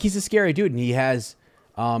 like he's a scary dude, and he has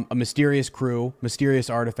a mysterious crew, mysterious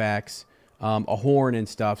artifacts, a horn and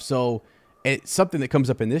stuff. So it's something that comes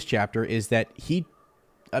up in this chapter is that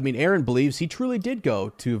Aaron believes he truly did go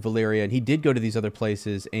to Valyria, and he did go to these other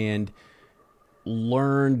places and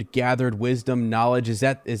gathered wisdom, knowledge. Is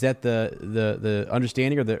that the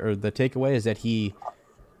understanding or the takeaway is that he,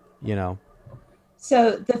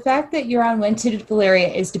 So the fact that Euron went to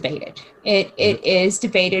Valyria is debated. It is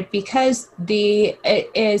debated because it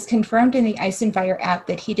is confirmed in the Ice and Fire app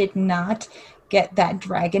that he did not get that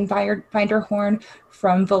dragon binder horn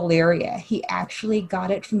from Valyria. He actually got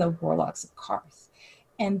it from the Warlocks of Qarth.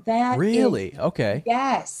 And that really? Okay.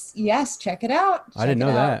 Yes. Check it out. I didn't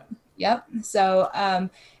know that. Yep. So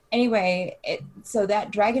anyway, so that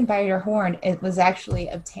dragon binder horn, it was actually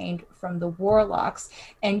obtained from the Warlocks,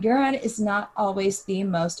 and Euron is not always the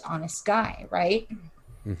most honest guy, right?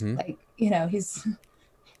 Mm-hmm. Like, he's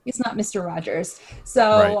not Mr. Rogers.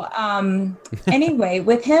 So right. Anyway,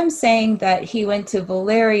 with him saying that he went to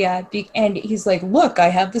Valyria and he's like, look, I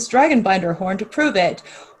have this dragon binder horn to prove it.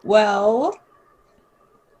 Well,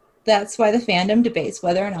 that's why the fandom debates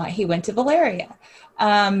whether or not he went to Valyria.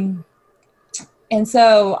 And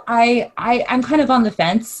so I'm kind of on the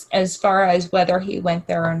fence as far as whether he went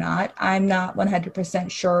there or not. I'm not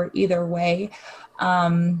 100% sure either way.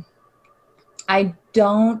 I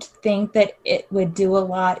don't think that it would do a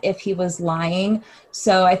lot if he was lying.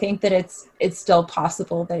 So I think that it's still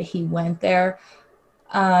possible that he went there.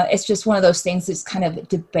 It's just one of those things that's kind of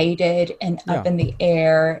debated and up in the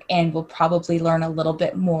air, and we'll probably learn a little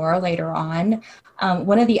bit more later on.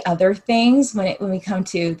 One of the other things when we come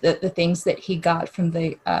to the things that he got from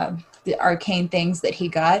the arcane things that he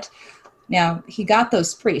got, now he got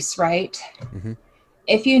those priests, right? Mm-hmm.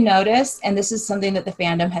 If you notice, and this is something that the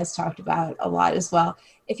fandom has talked about a lot as well,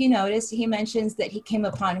 if you notice, he mentions that he came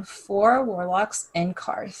upon 4 warlocks in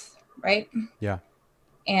Qarth, right? Yeah.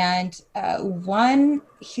 And one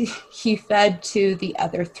he fed to the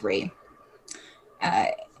other 3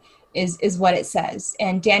 is what it says.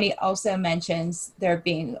 And Danny also mentions there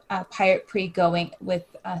being a pirate going with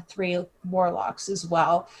 3 warlocks as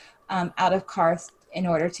well out of Qarth in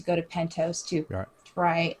order to go to Pentos to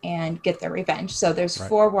try and get their revenge. So there's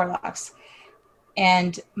 4 warlocks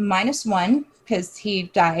and -1 because he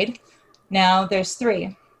died. Now there's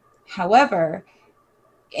 3. However,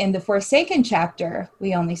 in the Forsaken chapter,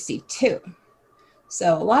 we only see 2.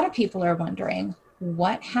 So a lot of people are wondering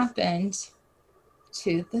what happened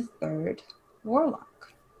to the 3rd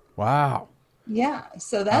warlock. Wow. Yeah.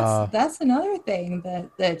 So that's another thing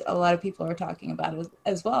that a lot of people are talking about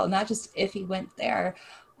as well. Not just if he went there,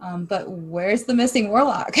 but where's the missing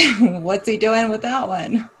warlock? What's he doing with that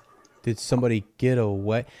one? Did somebody get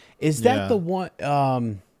away? Is that the one?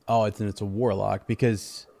 It's a warlock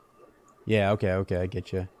because. Yeah. Okay. I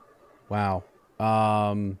get you. Wow. So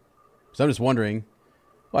I'm just wondering,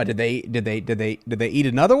 what did they eat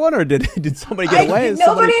another one, or did somebody get away?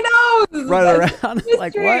 Nobody knows. Run around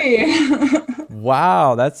like what?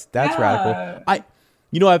 Wow, that's radical.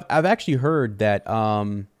 I've actually heard that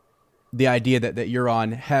the idea that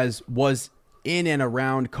Euron was in and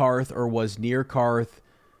around Qarth or was near Qarth,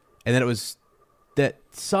 and then it was that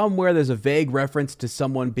somewhere there's a vague reference to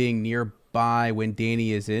someone being by when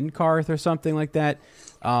Dany is in Qarth or something like that.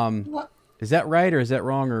 Well, Is that right, or is that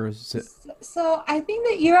wrong, or is it? so I think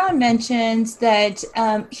that Euron mentions that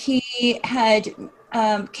he had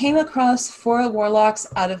came across 4 warlocks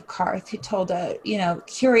out of Qarth who told a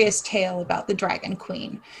curious tale about the Dragon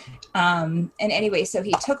Queen. And anyway, so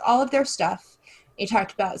he took all of their stuff. He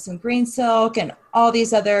talked about some green silk and all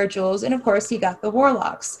these other jewels, and of course he got the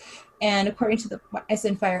warlocks. And according to the Ice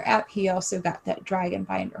and Fire app, he also got that dragon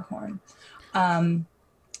binder horn.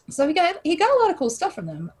 So he got a lot of cool stuff from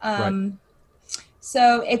them. Right.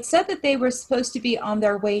 So it said that they were supposed to be on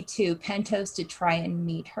their way to Pentos to try and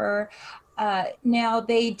meet her. Now,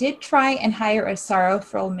 they did try and hire a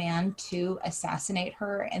sorrowful man to assassinate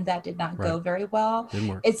her, and that did not go very well. Didn't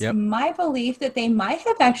work. It's Yep. my belief that they might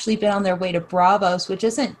have actually been on their way to Bravos, which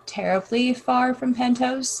isn't terribly far from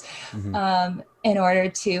Pentos, in order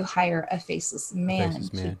to hire a faceless man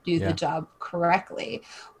to do the job correctly,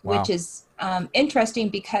 which is interesting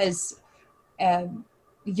because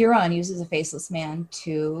Euron uses a faceless man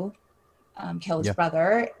to kill his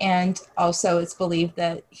brother, and also it's believed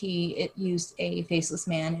that it used a faceless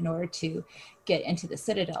man in order to get into the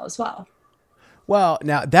Citadel as well. Well,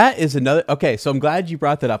 now that is another. Okay, so I'm glad you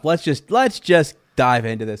brought that up. Let's just dive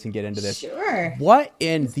into this and get into this. Sure. What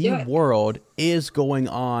in the world is going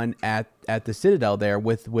on at the Citadel there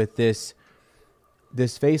with this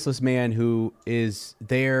faceless man who is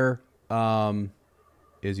there?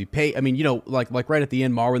 Is he pay? I mean, like right at the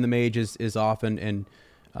end, Marwyn the Mage is off and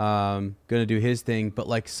gonna do his thing, but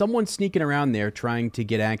like someone sneaking around there trying to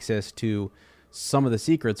get access to some of the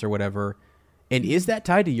secrets or whatever. And is that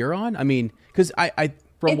tied to Euron? I mean, because I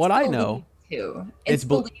from what I know, it's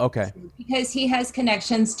believed okay, because he has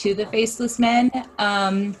connections to the faceless men,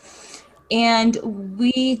 and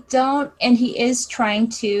we don't, and he is trying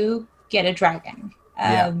to get a dragon.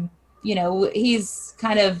 He's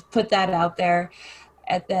kind of put that out there.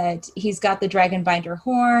 That he's got the dragon binder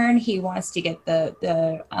horn. He wants to get the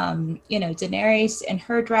Daenerys and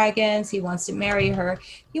her dragons. He wants to marry her.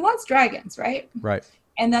 He wants dragons, right? Right.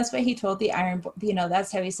 And that's what he told the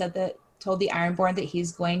that's how he said that. Told the Ironborn that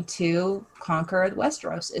he's going to conquer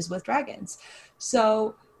Westeros is with dragons.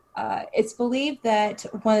 So it's believed that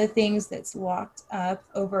one of the things that's locked up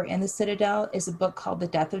over in the Citadel is a book called The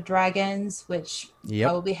Death of Dragons, which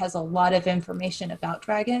probably has a lot of information about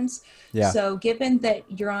dragons. Yeah. So given that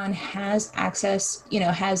Euron has access,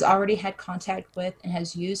 has already had contact with and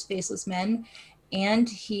has used faceless men, and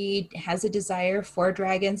he has a desire for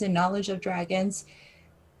dragons and knowledge of dragons,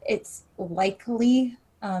 it's likely,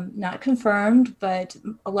 not confirmed, but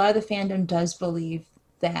a lot of the fandom does believe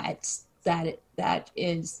that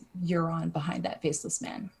is Euron behind that faceless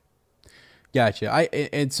man. Gotcha.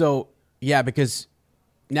 Because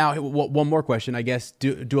now one more question, I guess.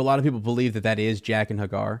 Do a lot of people believe that is Jaqen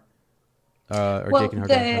H'ghar? Jaqen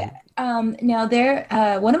H'ghar? Now there,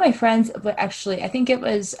 one of my friends, but actually I think it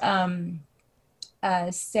was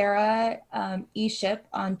Sarah Eship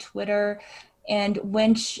on Twitter. And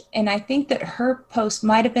and I think that her post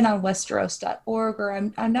might have been on Westeros.org, or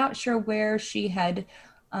I'm not sure where she had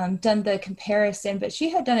done the comparison, but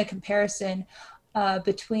she had done a comparison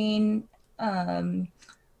between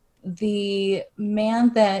the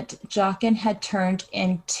man that Jaqen had turned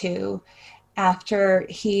into after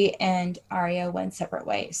he and Arya went separate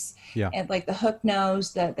ways. Yeah. And like the hook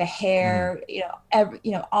nose, the hair,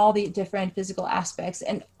 all the different physical aspects,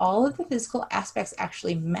 and all of the physical aspects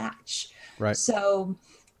actually match. Right. So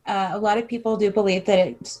a lot of people do believe that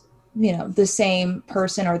it's, the same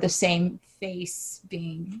person or the same face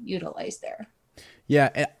being utilized there.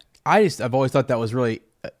 Yeah. I've always thought that was really,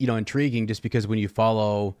 intriguing, just because when you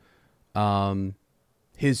follow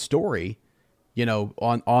his story,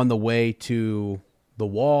 on the way to the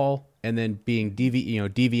Wall, and then being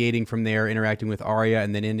deviating from there, interacting with Arya,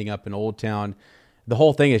 and then ending up in Old Town, the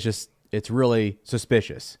whole thing is just, it's really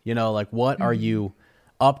suspicious. What are you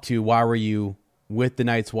up to? Why were you with the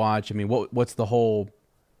Night's Watch? I mean, what's the whole?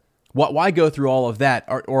 Why go through all of that?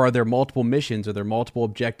 Or are there multiple missions? Are there multiple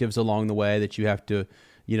objectives along the way that you have to,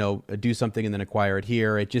 do something and then acquire it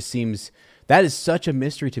here? It just seems that is such a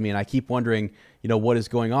mystery to me, and I keep wondering, what is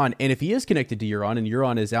going on? And if he is connected to Euron, and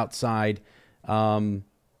Euron is outside, as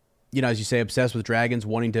you say, obsessed with dragons,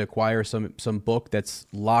 wanting to acquire some book that's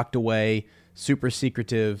locked away, super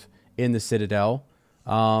secretive in the Citadel.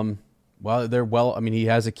 He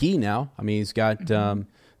has a key now. I mean, he's got the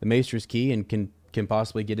Maester's key and can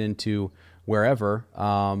possibly get into wherever,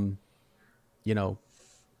 in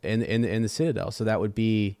the Citadel. So that would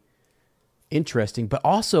be interesting. But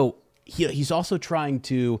also, he's also trying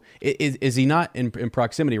to. Is he not in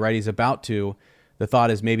proximity? Right, he's about to. The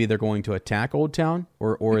thought is maybe they're going to attack Old Town,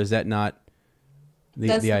 or is that not?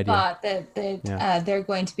 That's the the idea. thought that Yeah. they're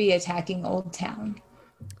going to be attacking Old Town.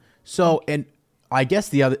 So, and I guess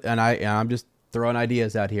the other, and I'm just throwing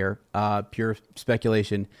ideas out here, pure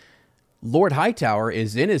speculation. Lord Hightower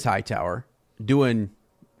is in his Hightower doing,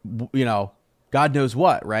 God knows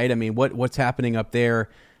what, right? I mean, what's happening up there?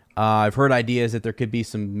 I've heard ideas that there could be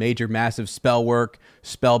some major, massive spell work,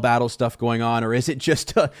 spell battle stuff going on, or is it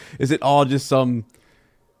just, is it all just some,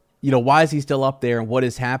 why is he still up there and what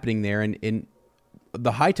is happening there? And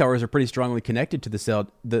the Hightowers are pretty strongly connected to the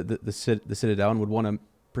Citadel and would want to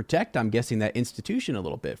protect, I'm guessing, that institution a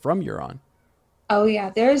little bit from Euron. Oh yeah,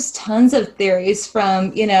 there's tons of theories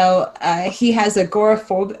from, he has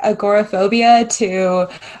agoraphobia to,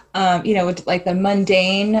 with like the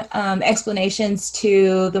mundane explanations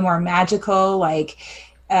to the more magical, like,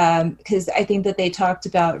 because I think that they talked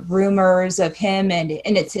about rumors of him and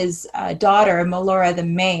it's his daughter, Melora the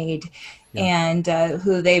Maid, and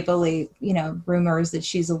who they believe, rumors that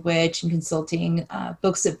she's a witch and consulting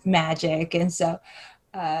books of magic. And so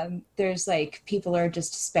there's like people are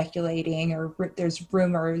just speculating, or there's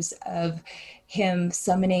rumors of him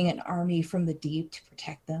summoning an army from the deep to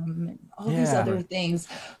protect them and all these other things.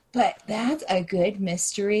 But that's a good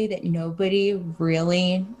mystery that nobody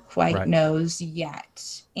really quite knows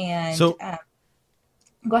yet. And so,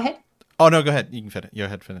 go ahead. Oh no, go ahead. You can finish. Go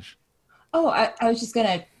ahead, finish. Oh, I was just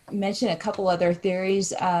gonna mention a couple other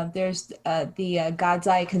theories. There's the God's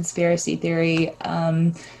Eye conspiracy theory.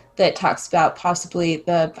 That talks about possibly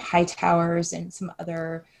the Hightowers and some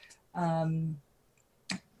other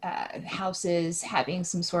houses having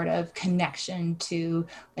some sort of connection to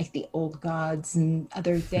like the old gods and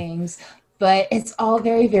other things. But it's all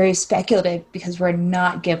very, very speculative because we're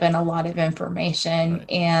not given a lot of information.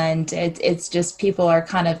 And it's just people are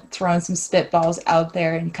kind of throwing some spitballs out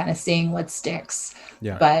there and kind of seeing what sticks.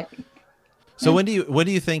 Yeah. But so when do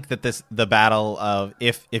you think that the battle of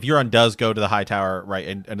if Euron does go to the Hightower, right,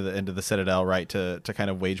 into the Citadel, right, to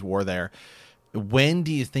kind of wage war there, when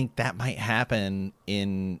do you think that might happen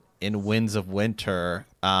in Winds of Winter?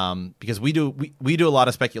 Because we do a lot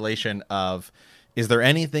of speculation of, is there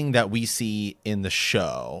anything that we see in the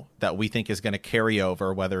show that we think is going to carry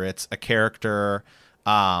over, whether it's a character,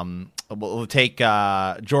 we'll take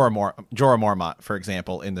Jorah Mormont, for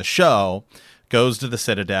example, in the show, goes to the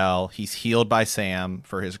Citadel. He's healed by Sam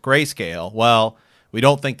for his grayscale. Well, we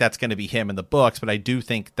don't think that's going to be him in the books, but I do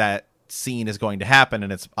think that scene is going to happen,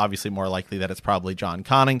 and it's obviously more likely that it's probably John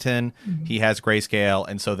Connington. Mm-hmm. He has grayscale,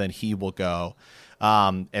 and so then he will go.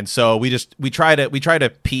 And so we try to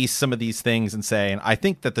piece some of these things and say, and I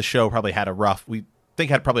think that the show probably had a rough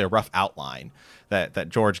outline that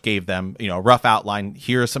George gave them, a rough outline.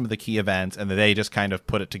 Here are some of the key events, and they just kind of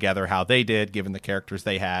put it together how they did, given the characters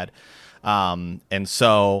they had. And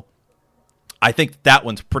so I think that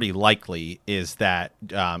one's pretty likely, is that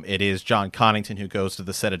it is John Connington who goes to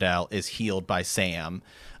the Citadel, is healed by Sam,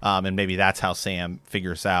 and maybe that's how Sam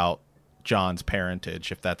figures out John's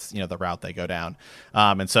parentage, if that's the route they go down.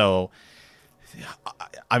 And so,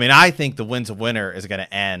 I mean, I think the Winds of Winter is going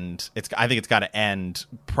to end. I think it's got to end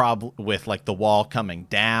probably with like the wall coming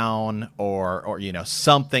down, or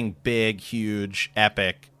something big, huge,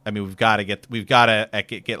 epic. I mean, we've got to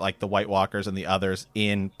get like the White Walkers and the others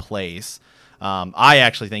in place. I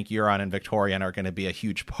actually think Euron and Victorian are going to be a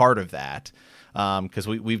huge part of that, because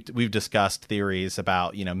we've discussed theories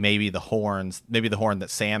about maybe the horn that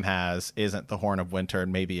Sam has isn't the Horn of Winter,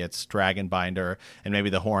 and maybe it's Dragonbinder, and maybe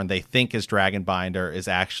the horn they think is Dragonbinder is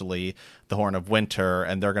actually the Horn of Winter,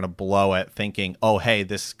 and they're going to blow it thinking, oh hey,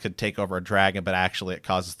 this could take over a dragon, but actually it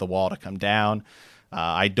causes the wall to come down.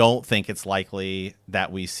 I don't think it's likely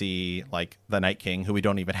that we see like the Night King, who we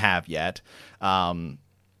don't even have yet, on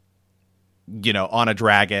a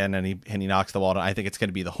dragon, and he knocks the wall down. I think it's going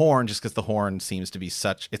to be the horn, just because the horn seems to be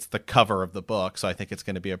it's the cover of the book, so I think it's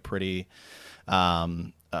going to be a pretty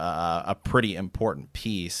important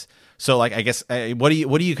piece. So, like, I guess, what do you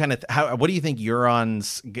think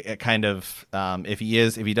Euron's kind of, if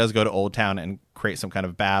he does go to Old Town and create some kind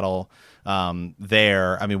of battle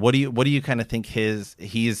there? I mean, what do you kind of think his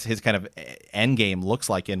kind of end game looks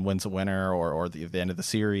like in Winds of Winter, or the end of the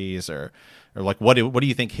series, or like what do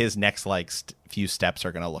you think his next few steps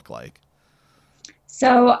are going to look like?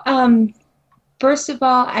 So, first of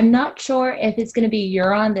all, I'm not sure if it's going to be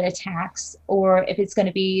Euron that attacks, or if it's going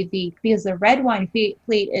to be because the Red Wine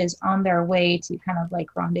fleet is on their way to kind of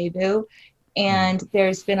like rendezvous. And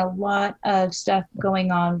there's been a lot of stuff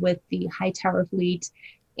going on with the Hightower fleet.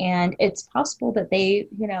 And it's possible that they,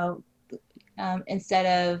 instead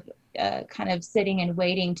of kind of sitting and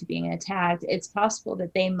waiting to being attacked, it's possible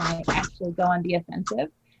that they might actually go on the offensive.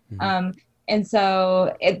 Mm-hmm. And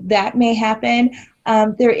so that may happen.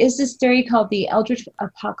 There is this theory called the Eldritch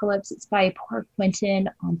Apocalypse. It's by Park Quinton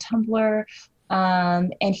on Tumblr.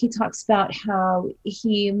 And he talks about how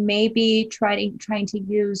he may be trying to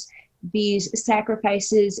use these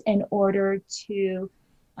sacrifices in order to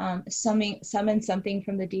summon something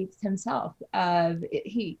from the deeps himself.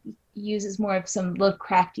 He uses more of some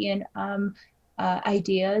Lovecraftian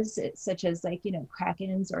ideas, such as like,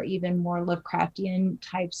 krakens, or even more Lovecraftian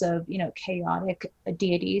types of, chaotic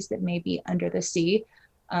deities that may be under the sea.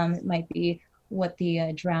 It might be what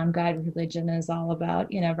the drowned god religion is all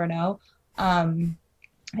about. You never know.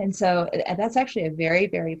 And so that's actually a very,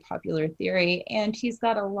 very popular theory. And he's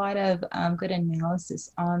got a lot of good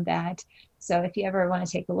analysis on that. So if you ever want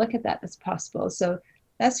to take a look at that, that's possible. So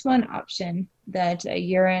that's one option, that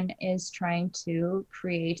Euron is trying to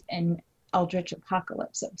create an eldritch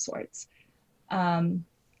apocalypse of sorts.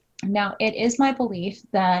 Now, it is my belief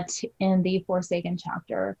that in the Forsaken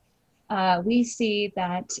chapter, we see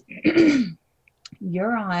that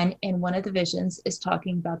Euron in one of the visions is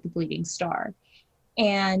talking about the bleeding star.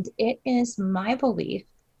 And it is my belief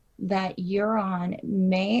that Euron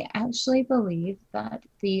may actually believe that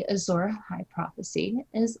the Azor Ahai prophecy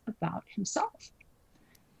is about himself.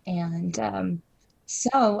 And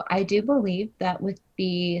so I do believe that with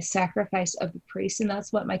the sacrifice of the priest, and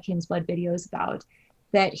that's what my King's Blood video is about,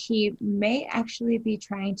 that he may actually be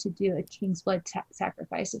trying to do a King's Blood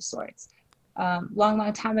sacrifice of sorts.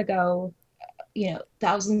 Long time ago,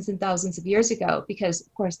 thousands and thousands of years ago, because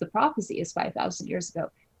of course the prophecy is 5,000 years ago.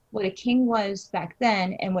 What a king was back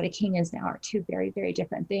then and what a king is now are two very, very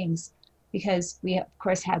different things, because we of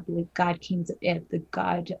course had the god kings of Ib, the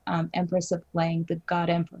god empress of Lang, the god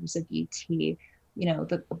emperors of Et.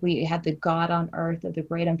 We had the god on earth of the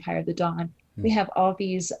great empire of the dawn. We have all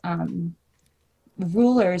these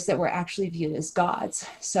rulers that were actually viewed as gods.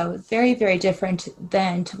 So very, very different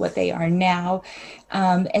then to what they are now.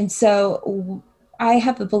 And so I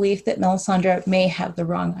have a belief that Melisandre may have the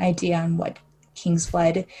wrong idea on what King's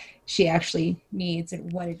Blood she actually needs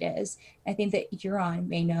and what it is. I think that Euron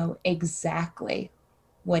may know exactly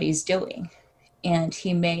what he's doing. And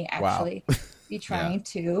he may actually be trying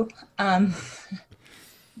to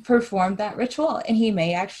perform that ritual, and he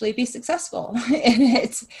may actually be successful in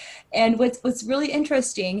it. And what's really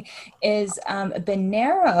interesting is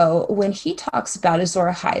Benerro, when he talks about Azor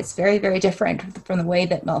Ahai, it's very, very different from the way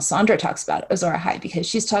that Melisandre talks about Azor Ahai, because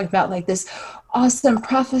she's talking about like this awesome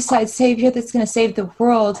prophesied savior that's going to save the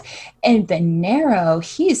world. And Benerro,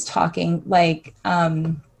 he's talking like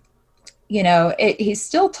he's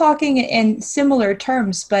still talking in similar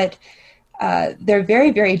terms, but they're very,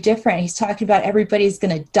 very different. He's talking about everybody's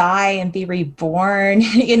going to die and be reborn,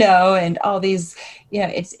 and all these,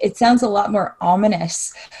 it sounds a lot more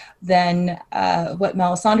ominous than what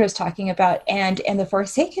Melisandre is talking about. And in the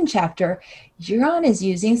Forsaken chapter, Euron is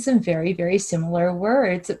using some very, very similar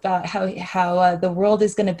words about how the world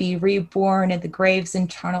is going to be reborn in the graves and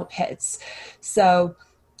charnel pits. So,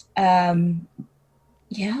 I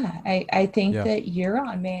think that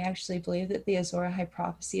Euron may actually believe that the Azor Ahai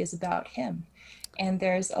prophecy is about him. And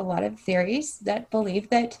there's a lot of theories that believe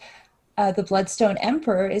that the Bloodstone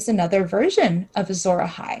Emperor is another version of Azor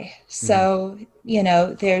Ahai. So,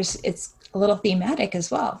 it's a little thematic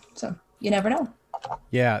as well. So you never know.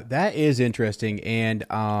 Yeah, that is interesting. And,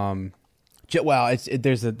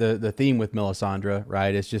 there's the theme with Melisandre,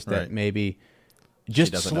 right? It's just that maybe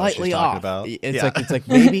just slightly off. It's like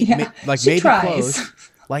maybe maybe tries. Close.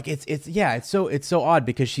 Like it's so odd,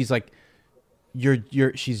 because she's like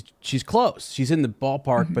she's close. She's in the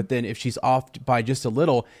ballpark, but then if she's off by just a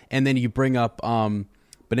little, and then you bring up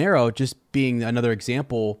Benerro just being another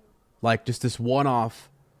example, like just this one-off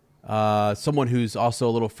someone who's also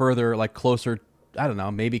a little further, like closer, I don't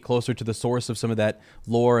know, maybe closer to the source of some of that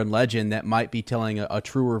lore and legend that might be telling a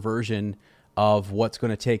truer version of what's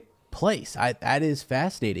going to take place. That is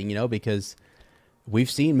fascinating, because we've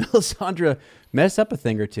seen Melisandre mess up a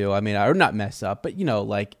thing or two. I mean, or not mess up, but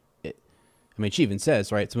she even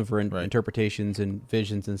says, right, some of her interpretations and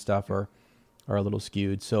visions and stuff are a little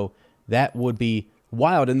skewed. So that would be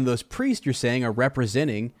wild. And those priests you're saying are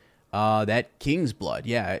representing that King's Blood.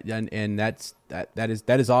 Yeah, and that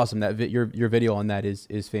is awesome. Your video on that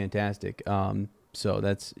is fantastic. So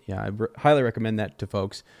that's I highly recommend that to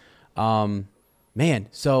folks. Man,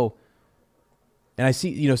 so. And I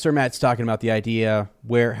see, Sir Matt's talking about the idea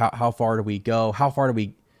how far do we go? How far do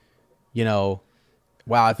we,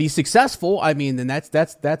 wow, if he's successful, I mean, then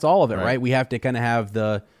that's all of it, right? We have to kind of have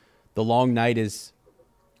the long night is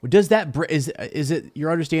it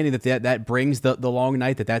your understanding that brings the long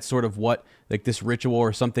night, that's sort of what, like, this ritual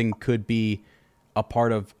or something could be a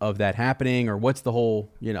part of that happening, or what's the whole,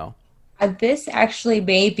 This actually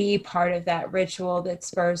may be part of that ritual that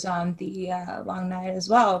spurs on the long night as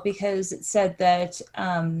well, because it said that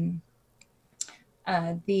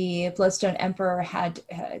the Bloodstone Emperor had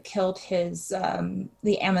killed his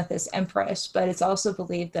the Amethyst Empress, but it's also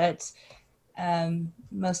believed that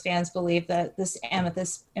most fans believe that this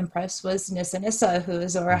Amethyst Empress was Nissa Nissa, who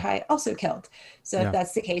Azor Ahai also killed. So if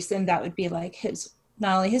that's the case, then that would be like his,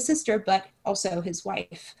 not only his sister, but also his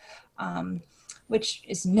wife. Which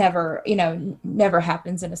is never, never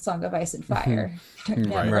happens in A Song of Ice and Fire.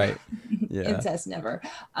 Right. Yeah. Incest, never.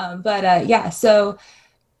 So,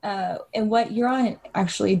 and what Euron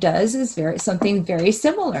actually does is something very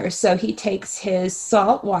similar. So he takes his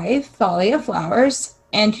salt wife, Thalia Flowers,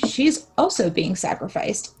 and she's also being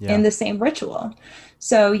sacrificed in the same ritual.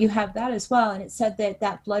 So you have that as well. And it said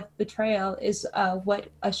that blood betrayal is what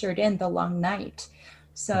ushered in the long night.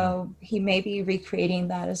 So he may be recreating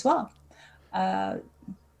that as well. You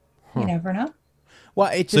never know.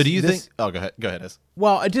 Well, it just, so do you think? Oh, go ahead. Ez.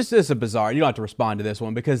 Well, it just is a bizarre. You don't have to respond to this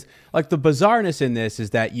one because, like, the bizarreness in this is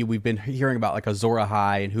that we've been hearing about like Azor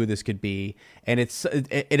Ahai and who this could be, and if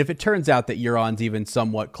it turns out that Euron's even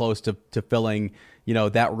somewhat close to filling,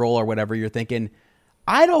 that role or whatever, you're thinking,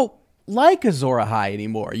 I don't like Azor Ahai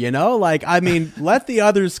anymore. Like, I mean, let the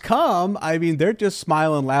others come. I mean, they're just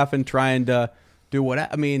smiling, laughing, trying to do what?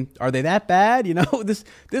 I mean, are they that bad?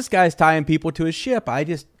 This guy's tying people to his ship.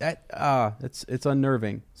 It's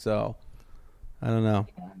unnerving. So I don't know.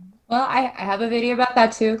 Well, I have a video about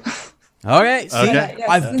that too. All right. See, okay.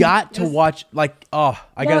 I've got to watch. I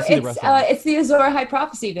gotta see the rest of it. It's the Azor Ahai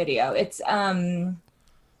prophecy video. It's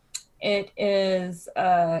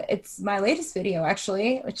my latest video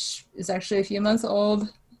actually, which is actually a few months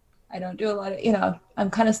old. I don't do a lot of, I'm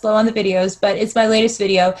kind of slow on the videos, but it's my latest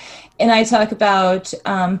video. And I talk about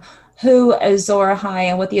who Azor Ahai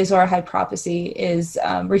and what the Azor Ahai prophecy is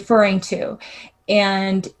referring to.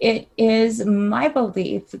 And it is my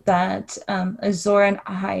belief that Azor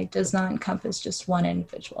Ahai does not encompass just one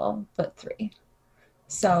individual, but three.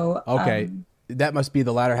 So, okay. That must be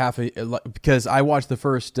the latter half of, because I watched the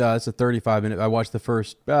first, it's a 35-minute. I watched the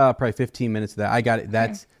first probably 15 minutes of that. I got it.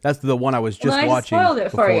 That's the one I was just watching. I spoiled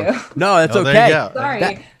it for you. No, that's okay.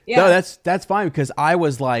 Sorry. No, that's fine because I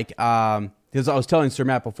was like, because I was telling Sir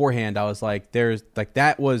Matt beforehand, I was like, there's like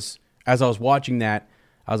that was as I was watching that,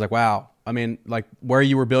 I was like, wow. I mean, like where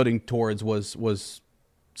you were building towards was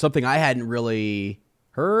something I hadn't really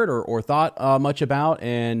heard or thought much about,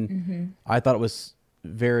 and I thought it was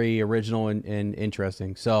very original and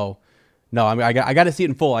interesting. So no, I mean, I got to see it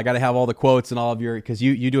in full. I got to have all the quotes and all of because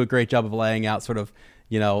you do a great job of laying out sort of,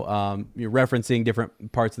 you're referencing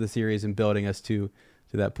different parts of the series and building us to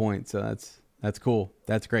that point. So that's cool.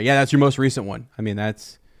 That's great. Yeah. That's your most recent one. I mean,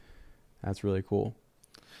 that's really cool.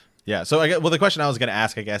 Yeah. So the question I was going to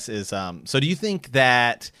ask, I guess, is, so do you think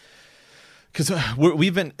that, because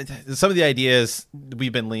we've been, some of the ideas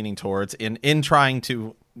we've been leaning towards in trying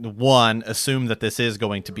to, one, assume that this is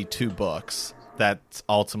going to be 2 books. That's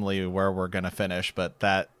ultimately where we're going to finish, but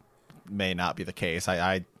that may not be the case.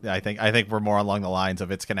 I think we're more along the lines of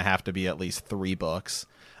it's going to have to be at least 3 books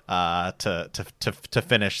to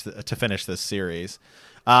finish this series.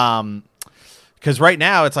 Because right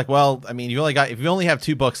now it's like, well, I mean, if you only have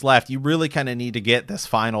 2 books left, you really kind of need to get this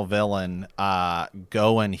final villain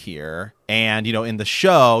going here. And in the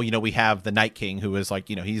show, we have the Night King, who is like,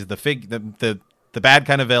 he's the bad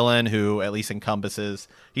kind of villain who at least encompasses,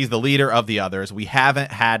 he's the leader of the others. We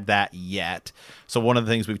haven't had that yet. So one of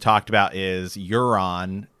the things we've talked about is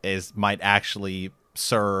Euron might actually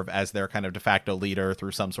serve as their kind of de facto leader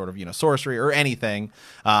through some sort of, sorcery or anything.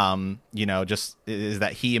 Just is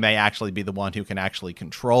that he may actually be the one who can actually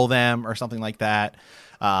control them or something like that.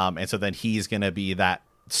 And so then he's going to be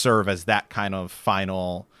serve as that kind of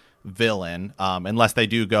final villain, unless they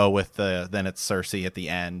do go with then it's Cersei at the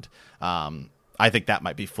end. I think that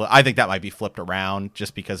might be flipped around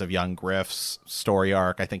just because of young Griff's story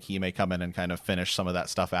arc. I think he may come in and kind of finish some of that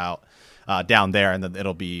stuff out down there, and then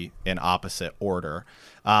it'll be in opposite order.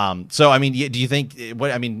 So I mean, do you think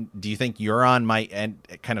Euron might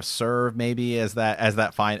kind of serve maybe as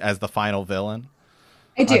the final villain?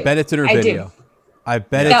 I do. I bet it's in her video. I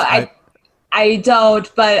bet it's. I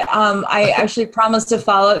don't, but I actually promised a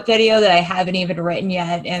follow-up video that I haven't even written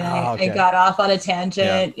yet, and I got off on a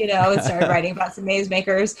tangent, and started writing about some maze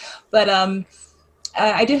makers. But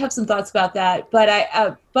I do have some thoughts about that.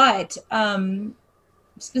 But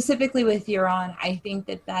specifically with Euron, I think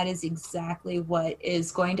that is exactly what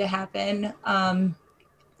is going to happen.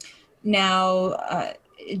 Now,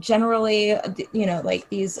 generally, like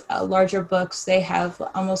these larger books, they have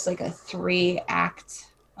almost like a 3-act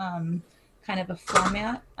kind of a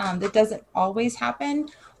format that doesn't always happen,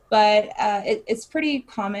 but it's pretty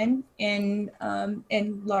common in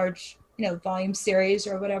large, volume series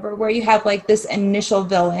or whatever, where you have like this initial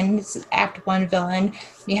villain, it's act 1 villain,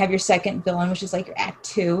 you have your second villain, which is like your act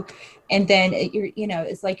 2, and then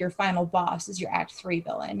it's like your final boss is your act 3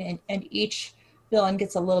 villain, and each villain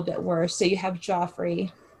gets a little bit worse. So you have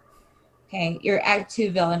Joffrey. Okay, your act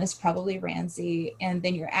 2 villain is probably Ramsay, and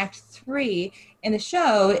then your act 3 in the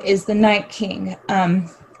show is the Night King.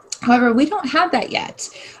 However, we don't have that yet,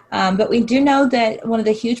 but we do know that one of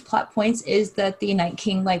the huge plot points is that the Night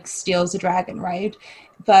King steals a dragon, right?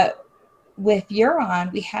 But with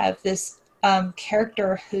Euron, we have this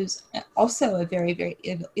character who's also a very, very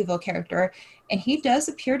evil character, and he does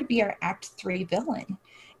appear to be our act 3 villain,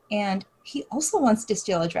 and he also wants to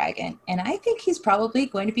steal a dragon, and I think he's probably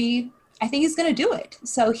going to be. I think he's going to do it.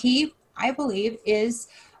 So he, I believe, is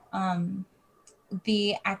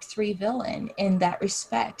the act 3 villain in that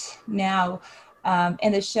respect. Now,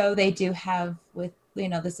 in the show, they do have with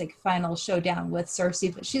this like final showdown with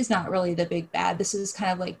Cersei, but she's not really the big bad. This is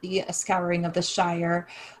kind of like the scouring of the Shire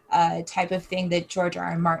type of thing that George R.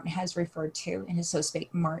 R. Martin has referred to in his So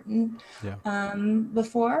Spake Martin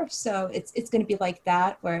before. So it's going to be like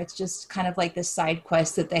that, where it's just kind of like this side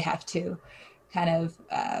quest that they have to kind of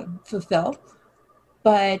fulfill.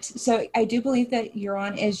 But so I do believe that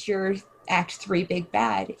Euron is your act 3 big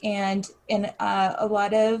bad, and in a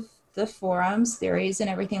lot of the forums, theories, and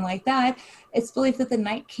everything like that, it's believed that the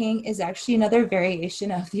Night King is actually another variation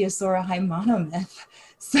of the Azor Ahai monomyth.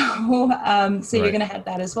 So you're going to have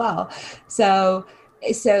that as well. So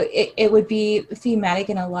it would be thematic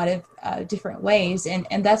in a lot of different ways.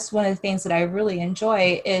 And that's one of the things that I really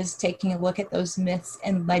enjoy, is taking a look at those myths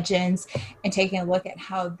and legends and taking a look at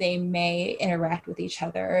how they may interact with each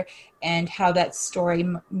other and how that story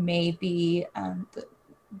may be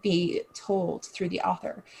told through the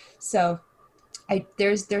author. So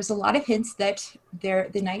there's a lot of hints that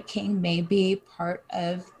the Night King may be part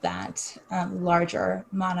of that larger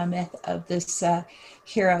monomyth of this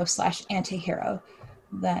hero / anti-hero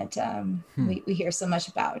that we hear so much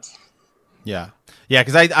about. Yeah,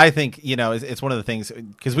 because I think it's one of the things,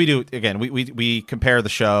 because we do, again, we compare the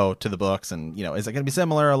show to the books, and is it going to be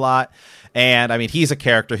similar a lot? And I mean, he's a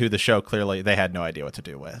character who the show clearly they had no idea what to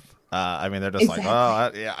do with. I mean, they're just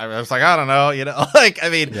exactly. I was like, I don't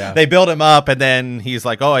know, they build him up, and then he's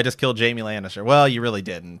like, oh, I just killed Jaime Lannister. Well, you really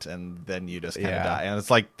didn't, and then you just kind of die, and it's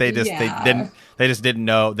like they just didn't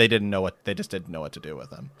know what to do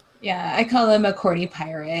with him. Yeah, I call him a corny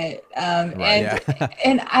pirate, and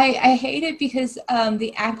I hate it because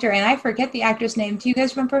the actor, and I forget the actor's name. Do you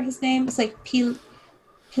guys remember his name? It's like Pilo.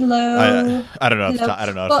 I don't know. I don't know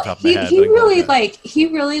off the top of my head. He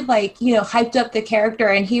really hyped up the character,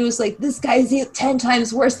 and he was like, "This guy's 10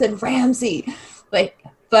 times worse than Ramsay," but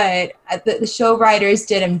the show writers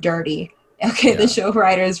did him dirty. Okay, the show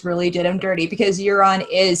writers really did him dirty, because Euron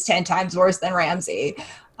is 10 times worse than Ramsay,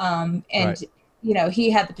 he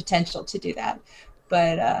had the potential to do that,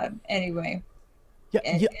 but anyway,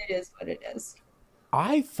 it is what it is.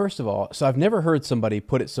 First of all, I've never heard somebody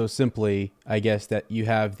put it so simply, I guess, that you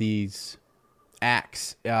have these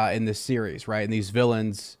acts in this series, right? And these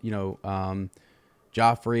villains,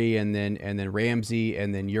 Joffrey and then Ramsay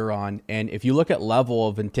and then Euron. And if you look at level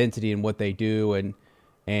of intensity and what they do, and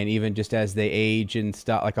even just as they age and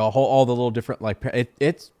stuff, like all the little different, like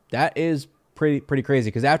that is pretty crazy.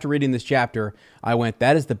 Because after reading this chapter, I went,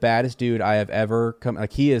 that is the baddest dude I have ever come.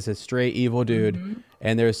 Like, he is a straight evil dude,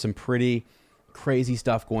 and there's some pretty crazy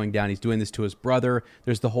stuff going down. He's doing this to his brother.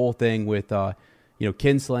 There's the whole thing with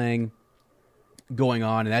kinslaying going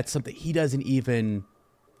on, and that's something he doesn't even.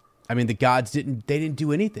 I mean, the gods didn't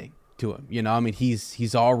do anything to him. I mean, he's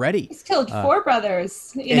killed 4 brothers.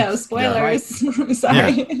 Spoilers. Right.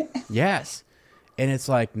 Sorry. Yeah. Yes. And it's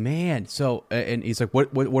like, man. So, and he's like,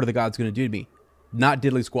 what are the gods going to do to me? Not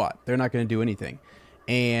diddly squat. They're not going to do anything.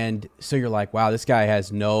 And so you're like, wow, this guy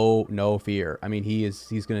has no fear. I mean, he's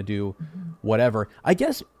going to do whatever. I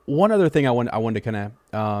guess one other thing I wanted to kind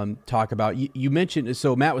of talk about. You mentioned,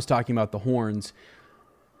 so Matt was talking about the horns.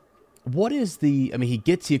 What is he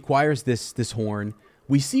acquires this horn.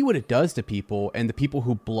 We see what it does to people, and the people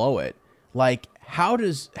who blow it. Like, how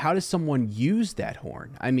does someone use that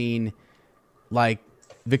horn? I mean, like,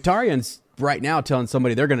 Victarions right now telling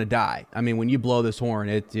somebody they're going to die. I mean, when you blow this horn,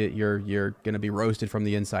 you're going to be roasted from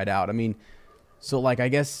the inside out. I mean, so like, I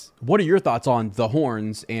guess, what are your thoughts on the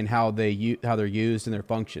horns and how they're used and their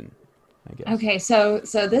function? I guess. Okay, so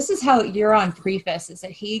this is how Euron prefaces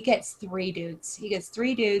it. He gets 3 dudes. He gets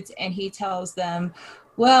 3 dudes, and he tells them,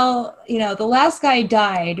 "Well, the last guy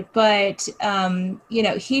died, but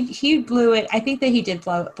he blew it. I think that he did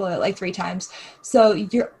blow it like 3 times. So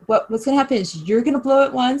what's going to happen is you're going to blow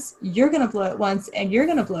it once, you're going to blow it once, and you're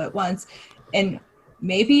going to blow it once, and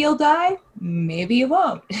maybe you'll die, maybe you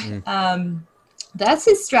won't." That's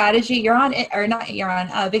his strategy.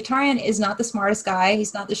 Victarion is not the smartest guy.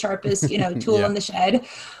 He's not the sharpest, tool Yeah. in the shed.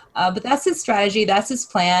 But that's his strategy. That's his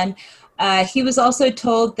plan. He was also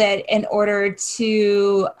told that in order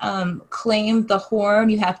to claim the horn,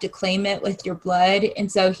 you have to claim it with your blood.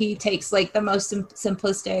 And so he takes like the most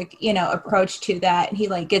simplistic, approach to that. And he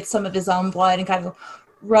like gets some of his own blood and kind of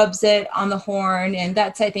rubs it on the horn. And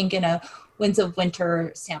that's, I think, in a Winds of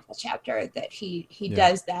Winter sample chapter that he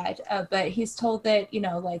does that. But he's told that,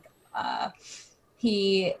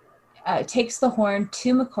 he takes the horn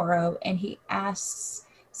to Moqorro and he asks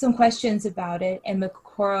some questions about it. And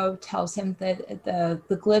Moqorro tells him that the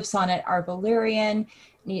glyphs on it are Valyrian.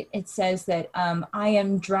 It says that I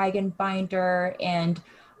am Dragonbinder, and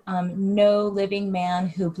no living man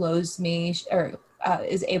who blows me or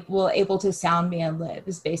is able to sound me and live,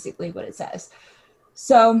 is basically what it says.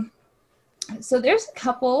 So there's a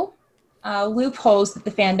couple loopholes that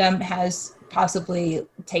the fandom has possibly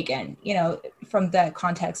taken, from the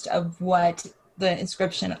context of what the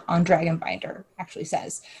inscription on Dragonbinder actually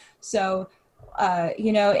says. So,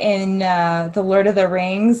 in the Lord of the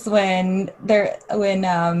Rings, when the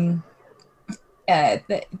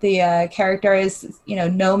character is,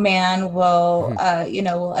 no man will,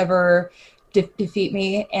 will ever defeat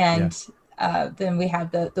me, and then we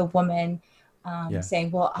have the woman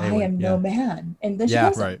saying, "Well, I am no man," and then she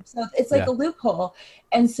doesn't. Right. So it's like a loophole,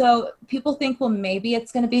 and so people think, well, maybe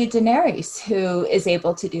it's going to be Daenerys who is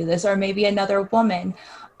able to do this, or maybe another woman.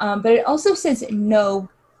 But it also says no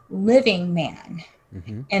living man,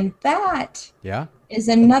 and that is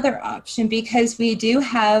another option, because we do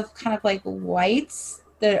have kind of like whites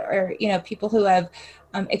that are, people who have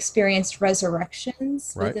experienced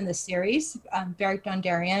resurrections within the series. Beric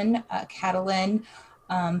Dondarrion, Catelyn.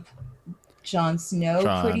 Jon Snow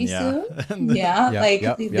soon.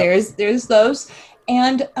 There's those.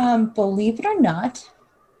 And believe it or not,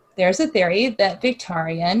 there's a theory that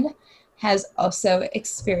Victarion has also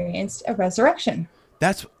experienced a resurrection.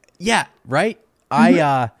 That's right.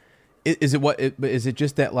 Is it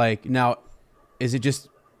just that, like, now is it just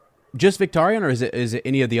Victarion, or is it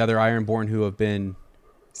any of the other Ironborn who have been?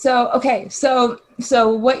 So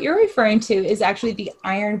what you're referring to is actually the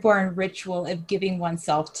Ironborn ritual of giving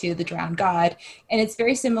oneself to the drowned god. And it's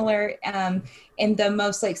very similar in the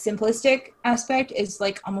most like simplistic aspect is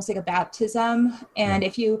like almost like a baptism. And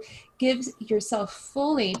if you give yourself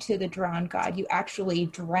fully to the drowned god, you actually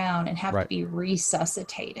drown and have to be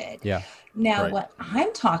resuscitated. Yeah. Now, what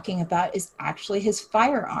I'm talking about is actually his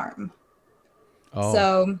firearm. Oh.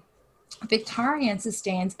 So Victarion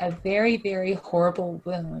sustains a very, very horrible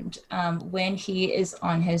wound when he is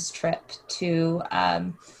on his trip to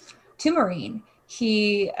Meereen.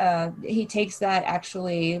 He takes that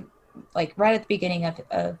actually like right at the beginning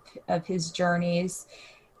of his journeys,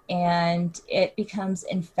 and it becomes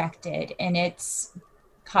infected, and it's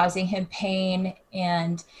causing him pain.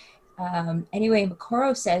 And anyway,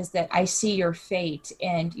 Moqorro says that I see your fate,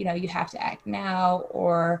 and you have to act now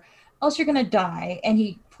or else you're going to die. And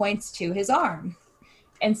he points to his arm.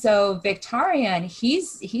 And so Victarion,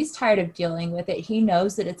 he's tired of dealing with it. He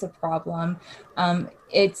knows that it's a problem.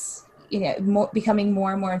 It's becoming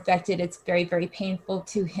more and more infected. It's very, very painful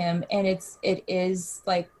to him, and it is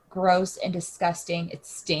like gross and disgusting. It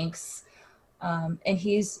stinks. And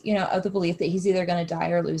he's of the belief that he's either going to die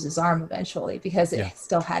or lose his arm eventually, because it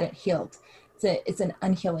still hadn't healed. It's an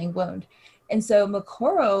unhealing wound. And so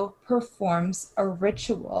Moqorro performs a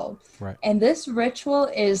ritual. Right. And this ritual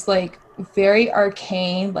is like very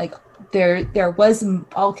arcane. Like there was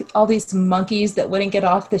all these monkeys that wouldn't get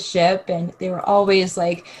off the ship, and they were always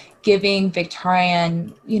like giving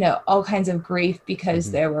Victarion, all kinds of grief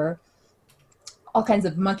because there were all kinds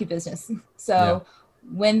of monkey business. So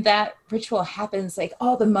when that ritual happens, like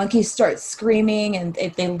all the monkeys start screaming and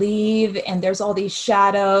they leave, and there's all these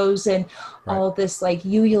shadows and all this like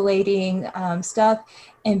ululating stuff.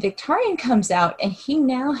 And Victarion comes out, and he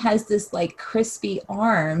now has this like crispy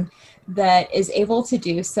arm that is able to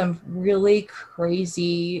do some really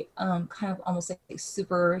crazy, kind of almost like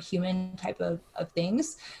superhuman type of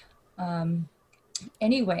things.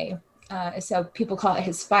 So people call it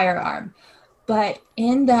his firearm. But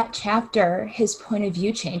in that chapter, his point of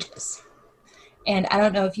view changes. And I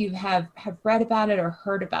don't know if you have read about it or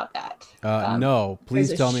heard about that. No,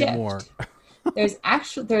 please tell me more. there's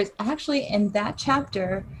actually in that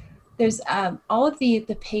chapter, there's all of the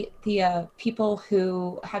people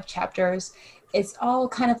who have chapters. It's all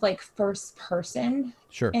kind of like first person,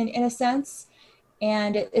 sure, in a sense,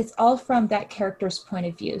 and it's all from that character's point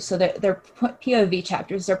of view. So they're POV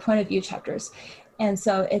chapters, they're point of view chapters, and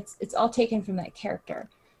so it's all taken from that character.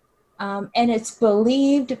 And it's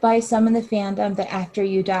believed by some in the fandom that after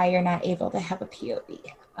you die, you're not able to have a POV.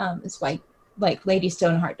 It's why, like, Lady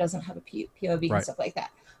Stoneheart doesn't have a POV and stuff like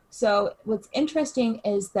that. So what's interesting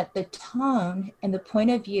is that the tone and the point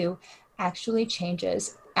of view actually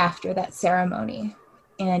changes after that ceremony.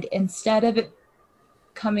 And instead of it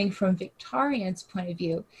coming from Victarion's point of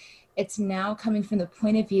view, it's now coming from the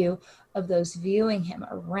point of view of those viewing him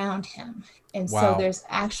around him. And so there's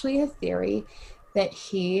actually a theory that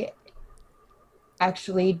he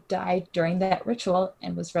actually died during that ritual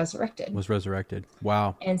and was resurrected.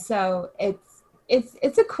 Wow. And so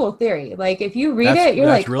it's a cool theory. Like, if you read it, you're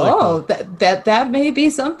like, really cool. that may be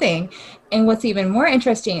something. And what's even more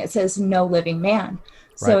interesting, it says no living man.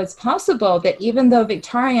 So it's possible that even though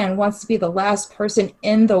Victarion wants to be the last person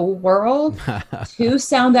in the world to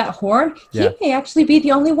sound that horn, he may actually be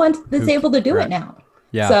the only one that's able to do it now.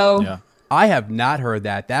 Yeah. So I have not heard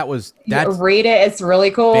that. That's read it. It's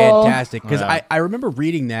really cool. Fantastic. Because I remember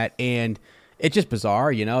reading that, and it's just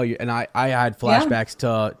bizarre, you know. And I had flashbacks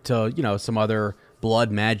to you know, some other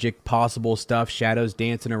blood magic possible stuff, shadows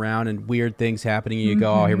dancing around and weird things happening. And you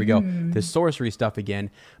go, oh, here we go, this sorcery stuff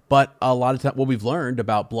again. But a lot of time, what we've learned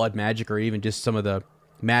about blood magic, or even just some of the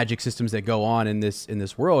magic systems that go on in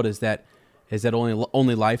this world, is that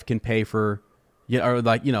only life can pay for, or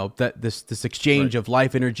like, you know, that this exchange of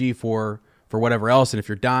life energy for whatever else. And if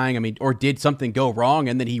you're dying, I mean, or did something go wrong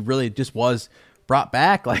and then he really just was brought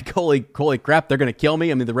back, like, holy crap, they're gonna kill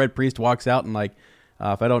me. I mean, the Red Priest walks out and like,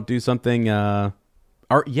 if I don't do something, I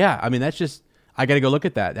mean, that's just, I got to go look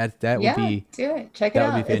at that. That would be, do it. Check it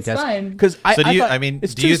out. Would be fantastic. It's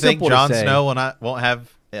Because do you think Jon Snow won't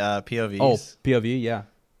have POVs? Oh, POV, yeah.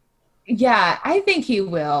 Yeah, I think he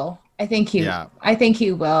will. I think he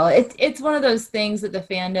will. It's one of those things that the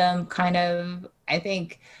fandom kind of, I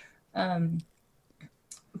think,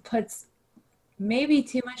 puts maybe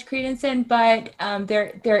too much credence in, but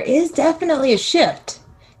there is definitely a shift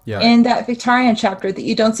in that Victarion chapter that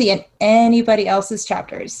you don't see in anybody else's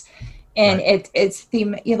chapters. And it's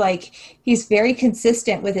like, he's very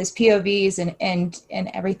consistent with his POVs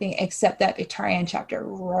and everything except that Victarion chapter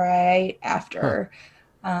right after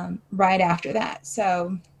that.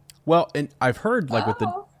 So, well, and I've heard, like, with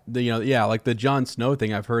the like the Jon Snow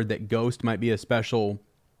thing, I've heard that Ghost might be a special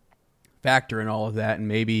factor in all of that, and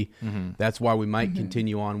maybe that's why we might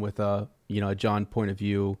continue on with a Jon point of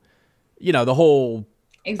view, the whole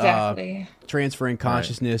transferring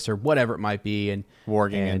consciousness or whatever it might be, and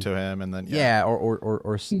warging into him, and then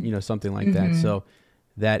or something like that. So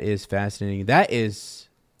that is fascinating. That is,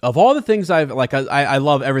 of all the things I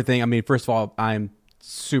love everything. I mean, first of all, I'm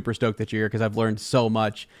super stoked that you're here because I've learned so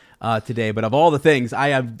much today. But of all the things,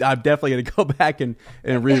 I'm definitely going to go back and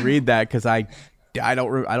reread that, because I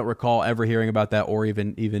don't recall ever hearing about that, or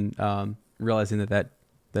even realizing that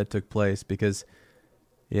took place. Because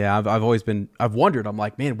I've wondered. I'm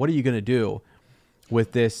like, man, what are you going to do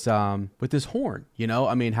with this horn?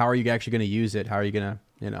 I mean, how are you actually going to use it? How are you going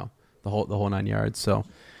to, the whole 9 yards? So,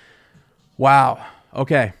 wow.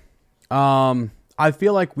 Okay. I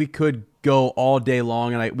feel like we could go all day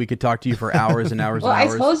long, and we could talk to you for hours and hours and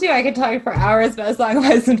hours. I told you I could talk for hours about Song of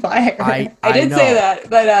Ice and Fire. I did say that,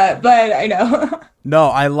 but I know. No,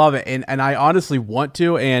 I love it, and I honestly want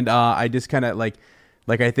to, and I just kind of like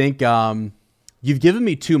I think you've given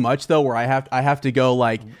me too much, though, where I have to go,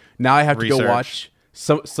 like, now I have to go watch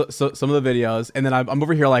some of the videos, and then I'm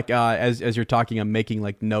over here, like, as you're talking, I'm making,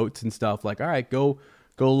 like, notes and stuff, like, all right, go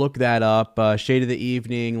look that up. Shade of the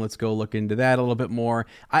Evening, let's go look into that a little bit more.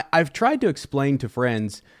 I've tried to explain to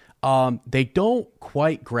friends, they don't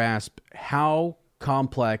quite grasp how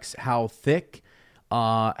complex, how thick,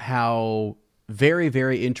 how very,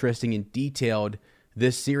 very interesting and detailed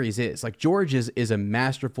this series is. Like, George is a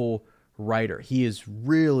masterful writer. He is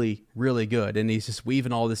really, really good, and he's just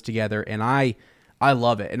weaving all this together, and I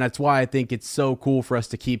love it. And that's why I think it's so cool for us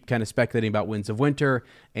to keep kind of speculating about Winds of Winter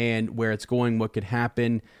and where it's going, what could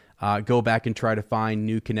happen, go back and try to find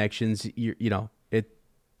new connections.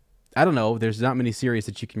 I don't know. There's not many series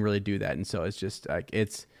that you can really do that. And so it's just like, I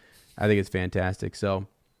think it's fantastic. So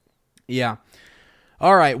yeah.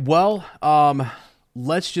 All right. Well,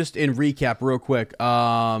 let's just in recap real quick.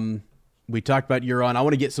 We talked about Euron. I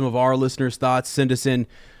want to get some of our listeners' thoughts. Send us in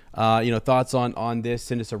thoughts on this,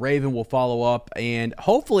 send us a Raven. We'll follow up, and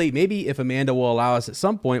hopefully, maybe if Amanda will allow us at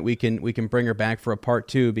some point, we can bring her back for a part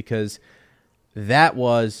 2, because that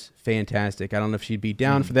was fantastic. I don't know if she'd be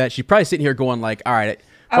down for that. She's probably sitting here going like, all right,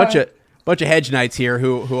 bunch of hedge knights here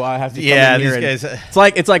who I have to come in here. These guys.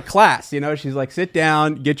 It's like class, She's like, sit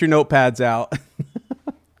down, get your notepads out.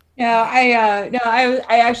 Yeah,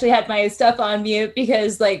 I actually had my stuff on mute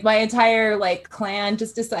because like my entire like clan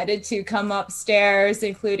just decided to come upstairs,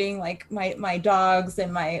 including like my dogs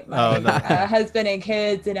and my husband and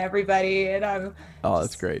kids and everybody, and I'm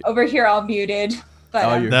that's great over here all muted.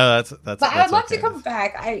 But that's. But I would love to come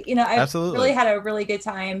back. I Absolutely. really had a really good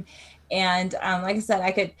time, and like I said,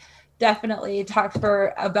 I could definitely talk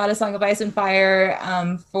about A Song of Ice and Fire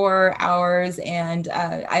for hours, and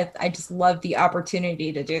I just love the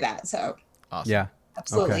opportunity to do that. So awesome. Yeah,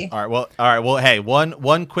 absolutely. Okay. All right. Well, hey,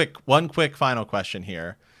 one quick final question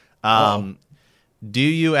here. Do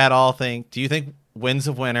you think Winds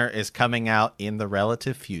of Winter is coming out in the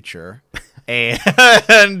relative future? And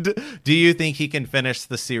do you think he can finish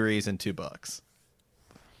the series in 2 books?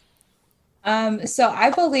 So I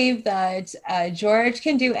believe that George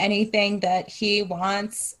can do anything that he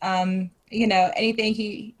wants. Anything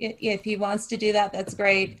if he wants to do that, that's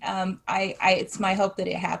great. It's my hope that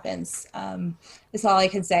it happens. Is all I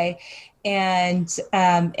can say. And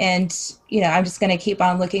I'm just going to keep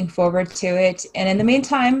on looking forward to it. And in the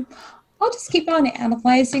meantime, I'll just keep on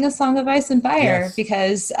analyzing A Song of Ice and Fire,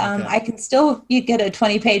 because I can still get a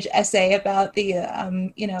 20-page essay about the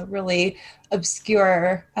really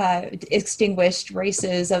obscure extinguished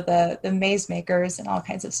races of the maze makers and all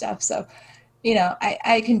kinds of stuff. So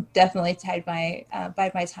I can definitely bide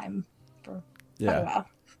my time for quite a while.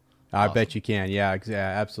 I bet you can. Yeah,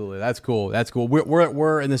 absolutely. That's cool.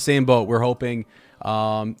 We're in the same boat. We're hoping.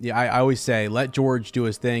 I always say, let George do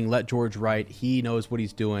his thing. Let George write. He knows what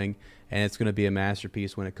he's doing, and it's going to be a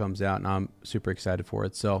masterpiece when it comes out, and I'm super excited for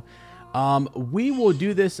it. So we will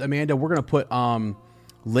do this, Amanda. We're going to put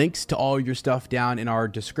links to all your stuff down in our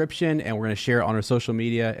description, and we're going to share it on our social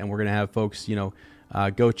media, and we're going to have folks,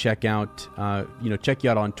 go check out, check you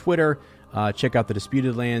out on Twitter, check out the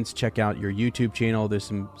Disputed Lands, check out your YouTube channel. There's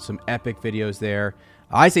some epic videos there.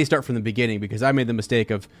 I say start from the beginning because I made the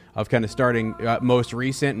mistake of kind of starting most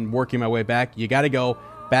recent and working my way back. You got to go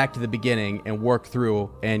back to the beginning and work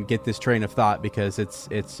through and get this train of thought, because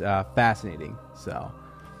it's fascinating. So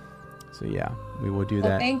yeah, we will do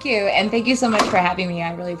that. Thank you, and thank you so much for having me.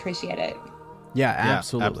 I really appreciate it. Yeah,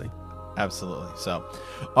 absolutely. Absolutely. So,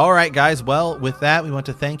 all right, guys. Well, with that, we want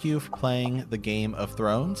to thank you for playing the Game of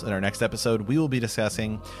Thrones. In our next episode, we will be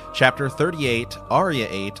discussing Chapter 38, Arya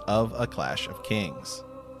 8 of A Clash of Kings.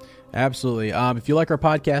 Absolutely. If you like our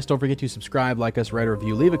podcast, don't forget to subscribe, like us, write a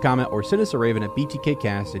review, leave a comment, or send us a raven at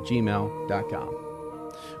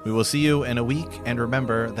btkcast@gmail.com. We will see you in a week, and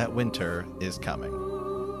remember that winter is coming.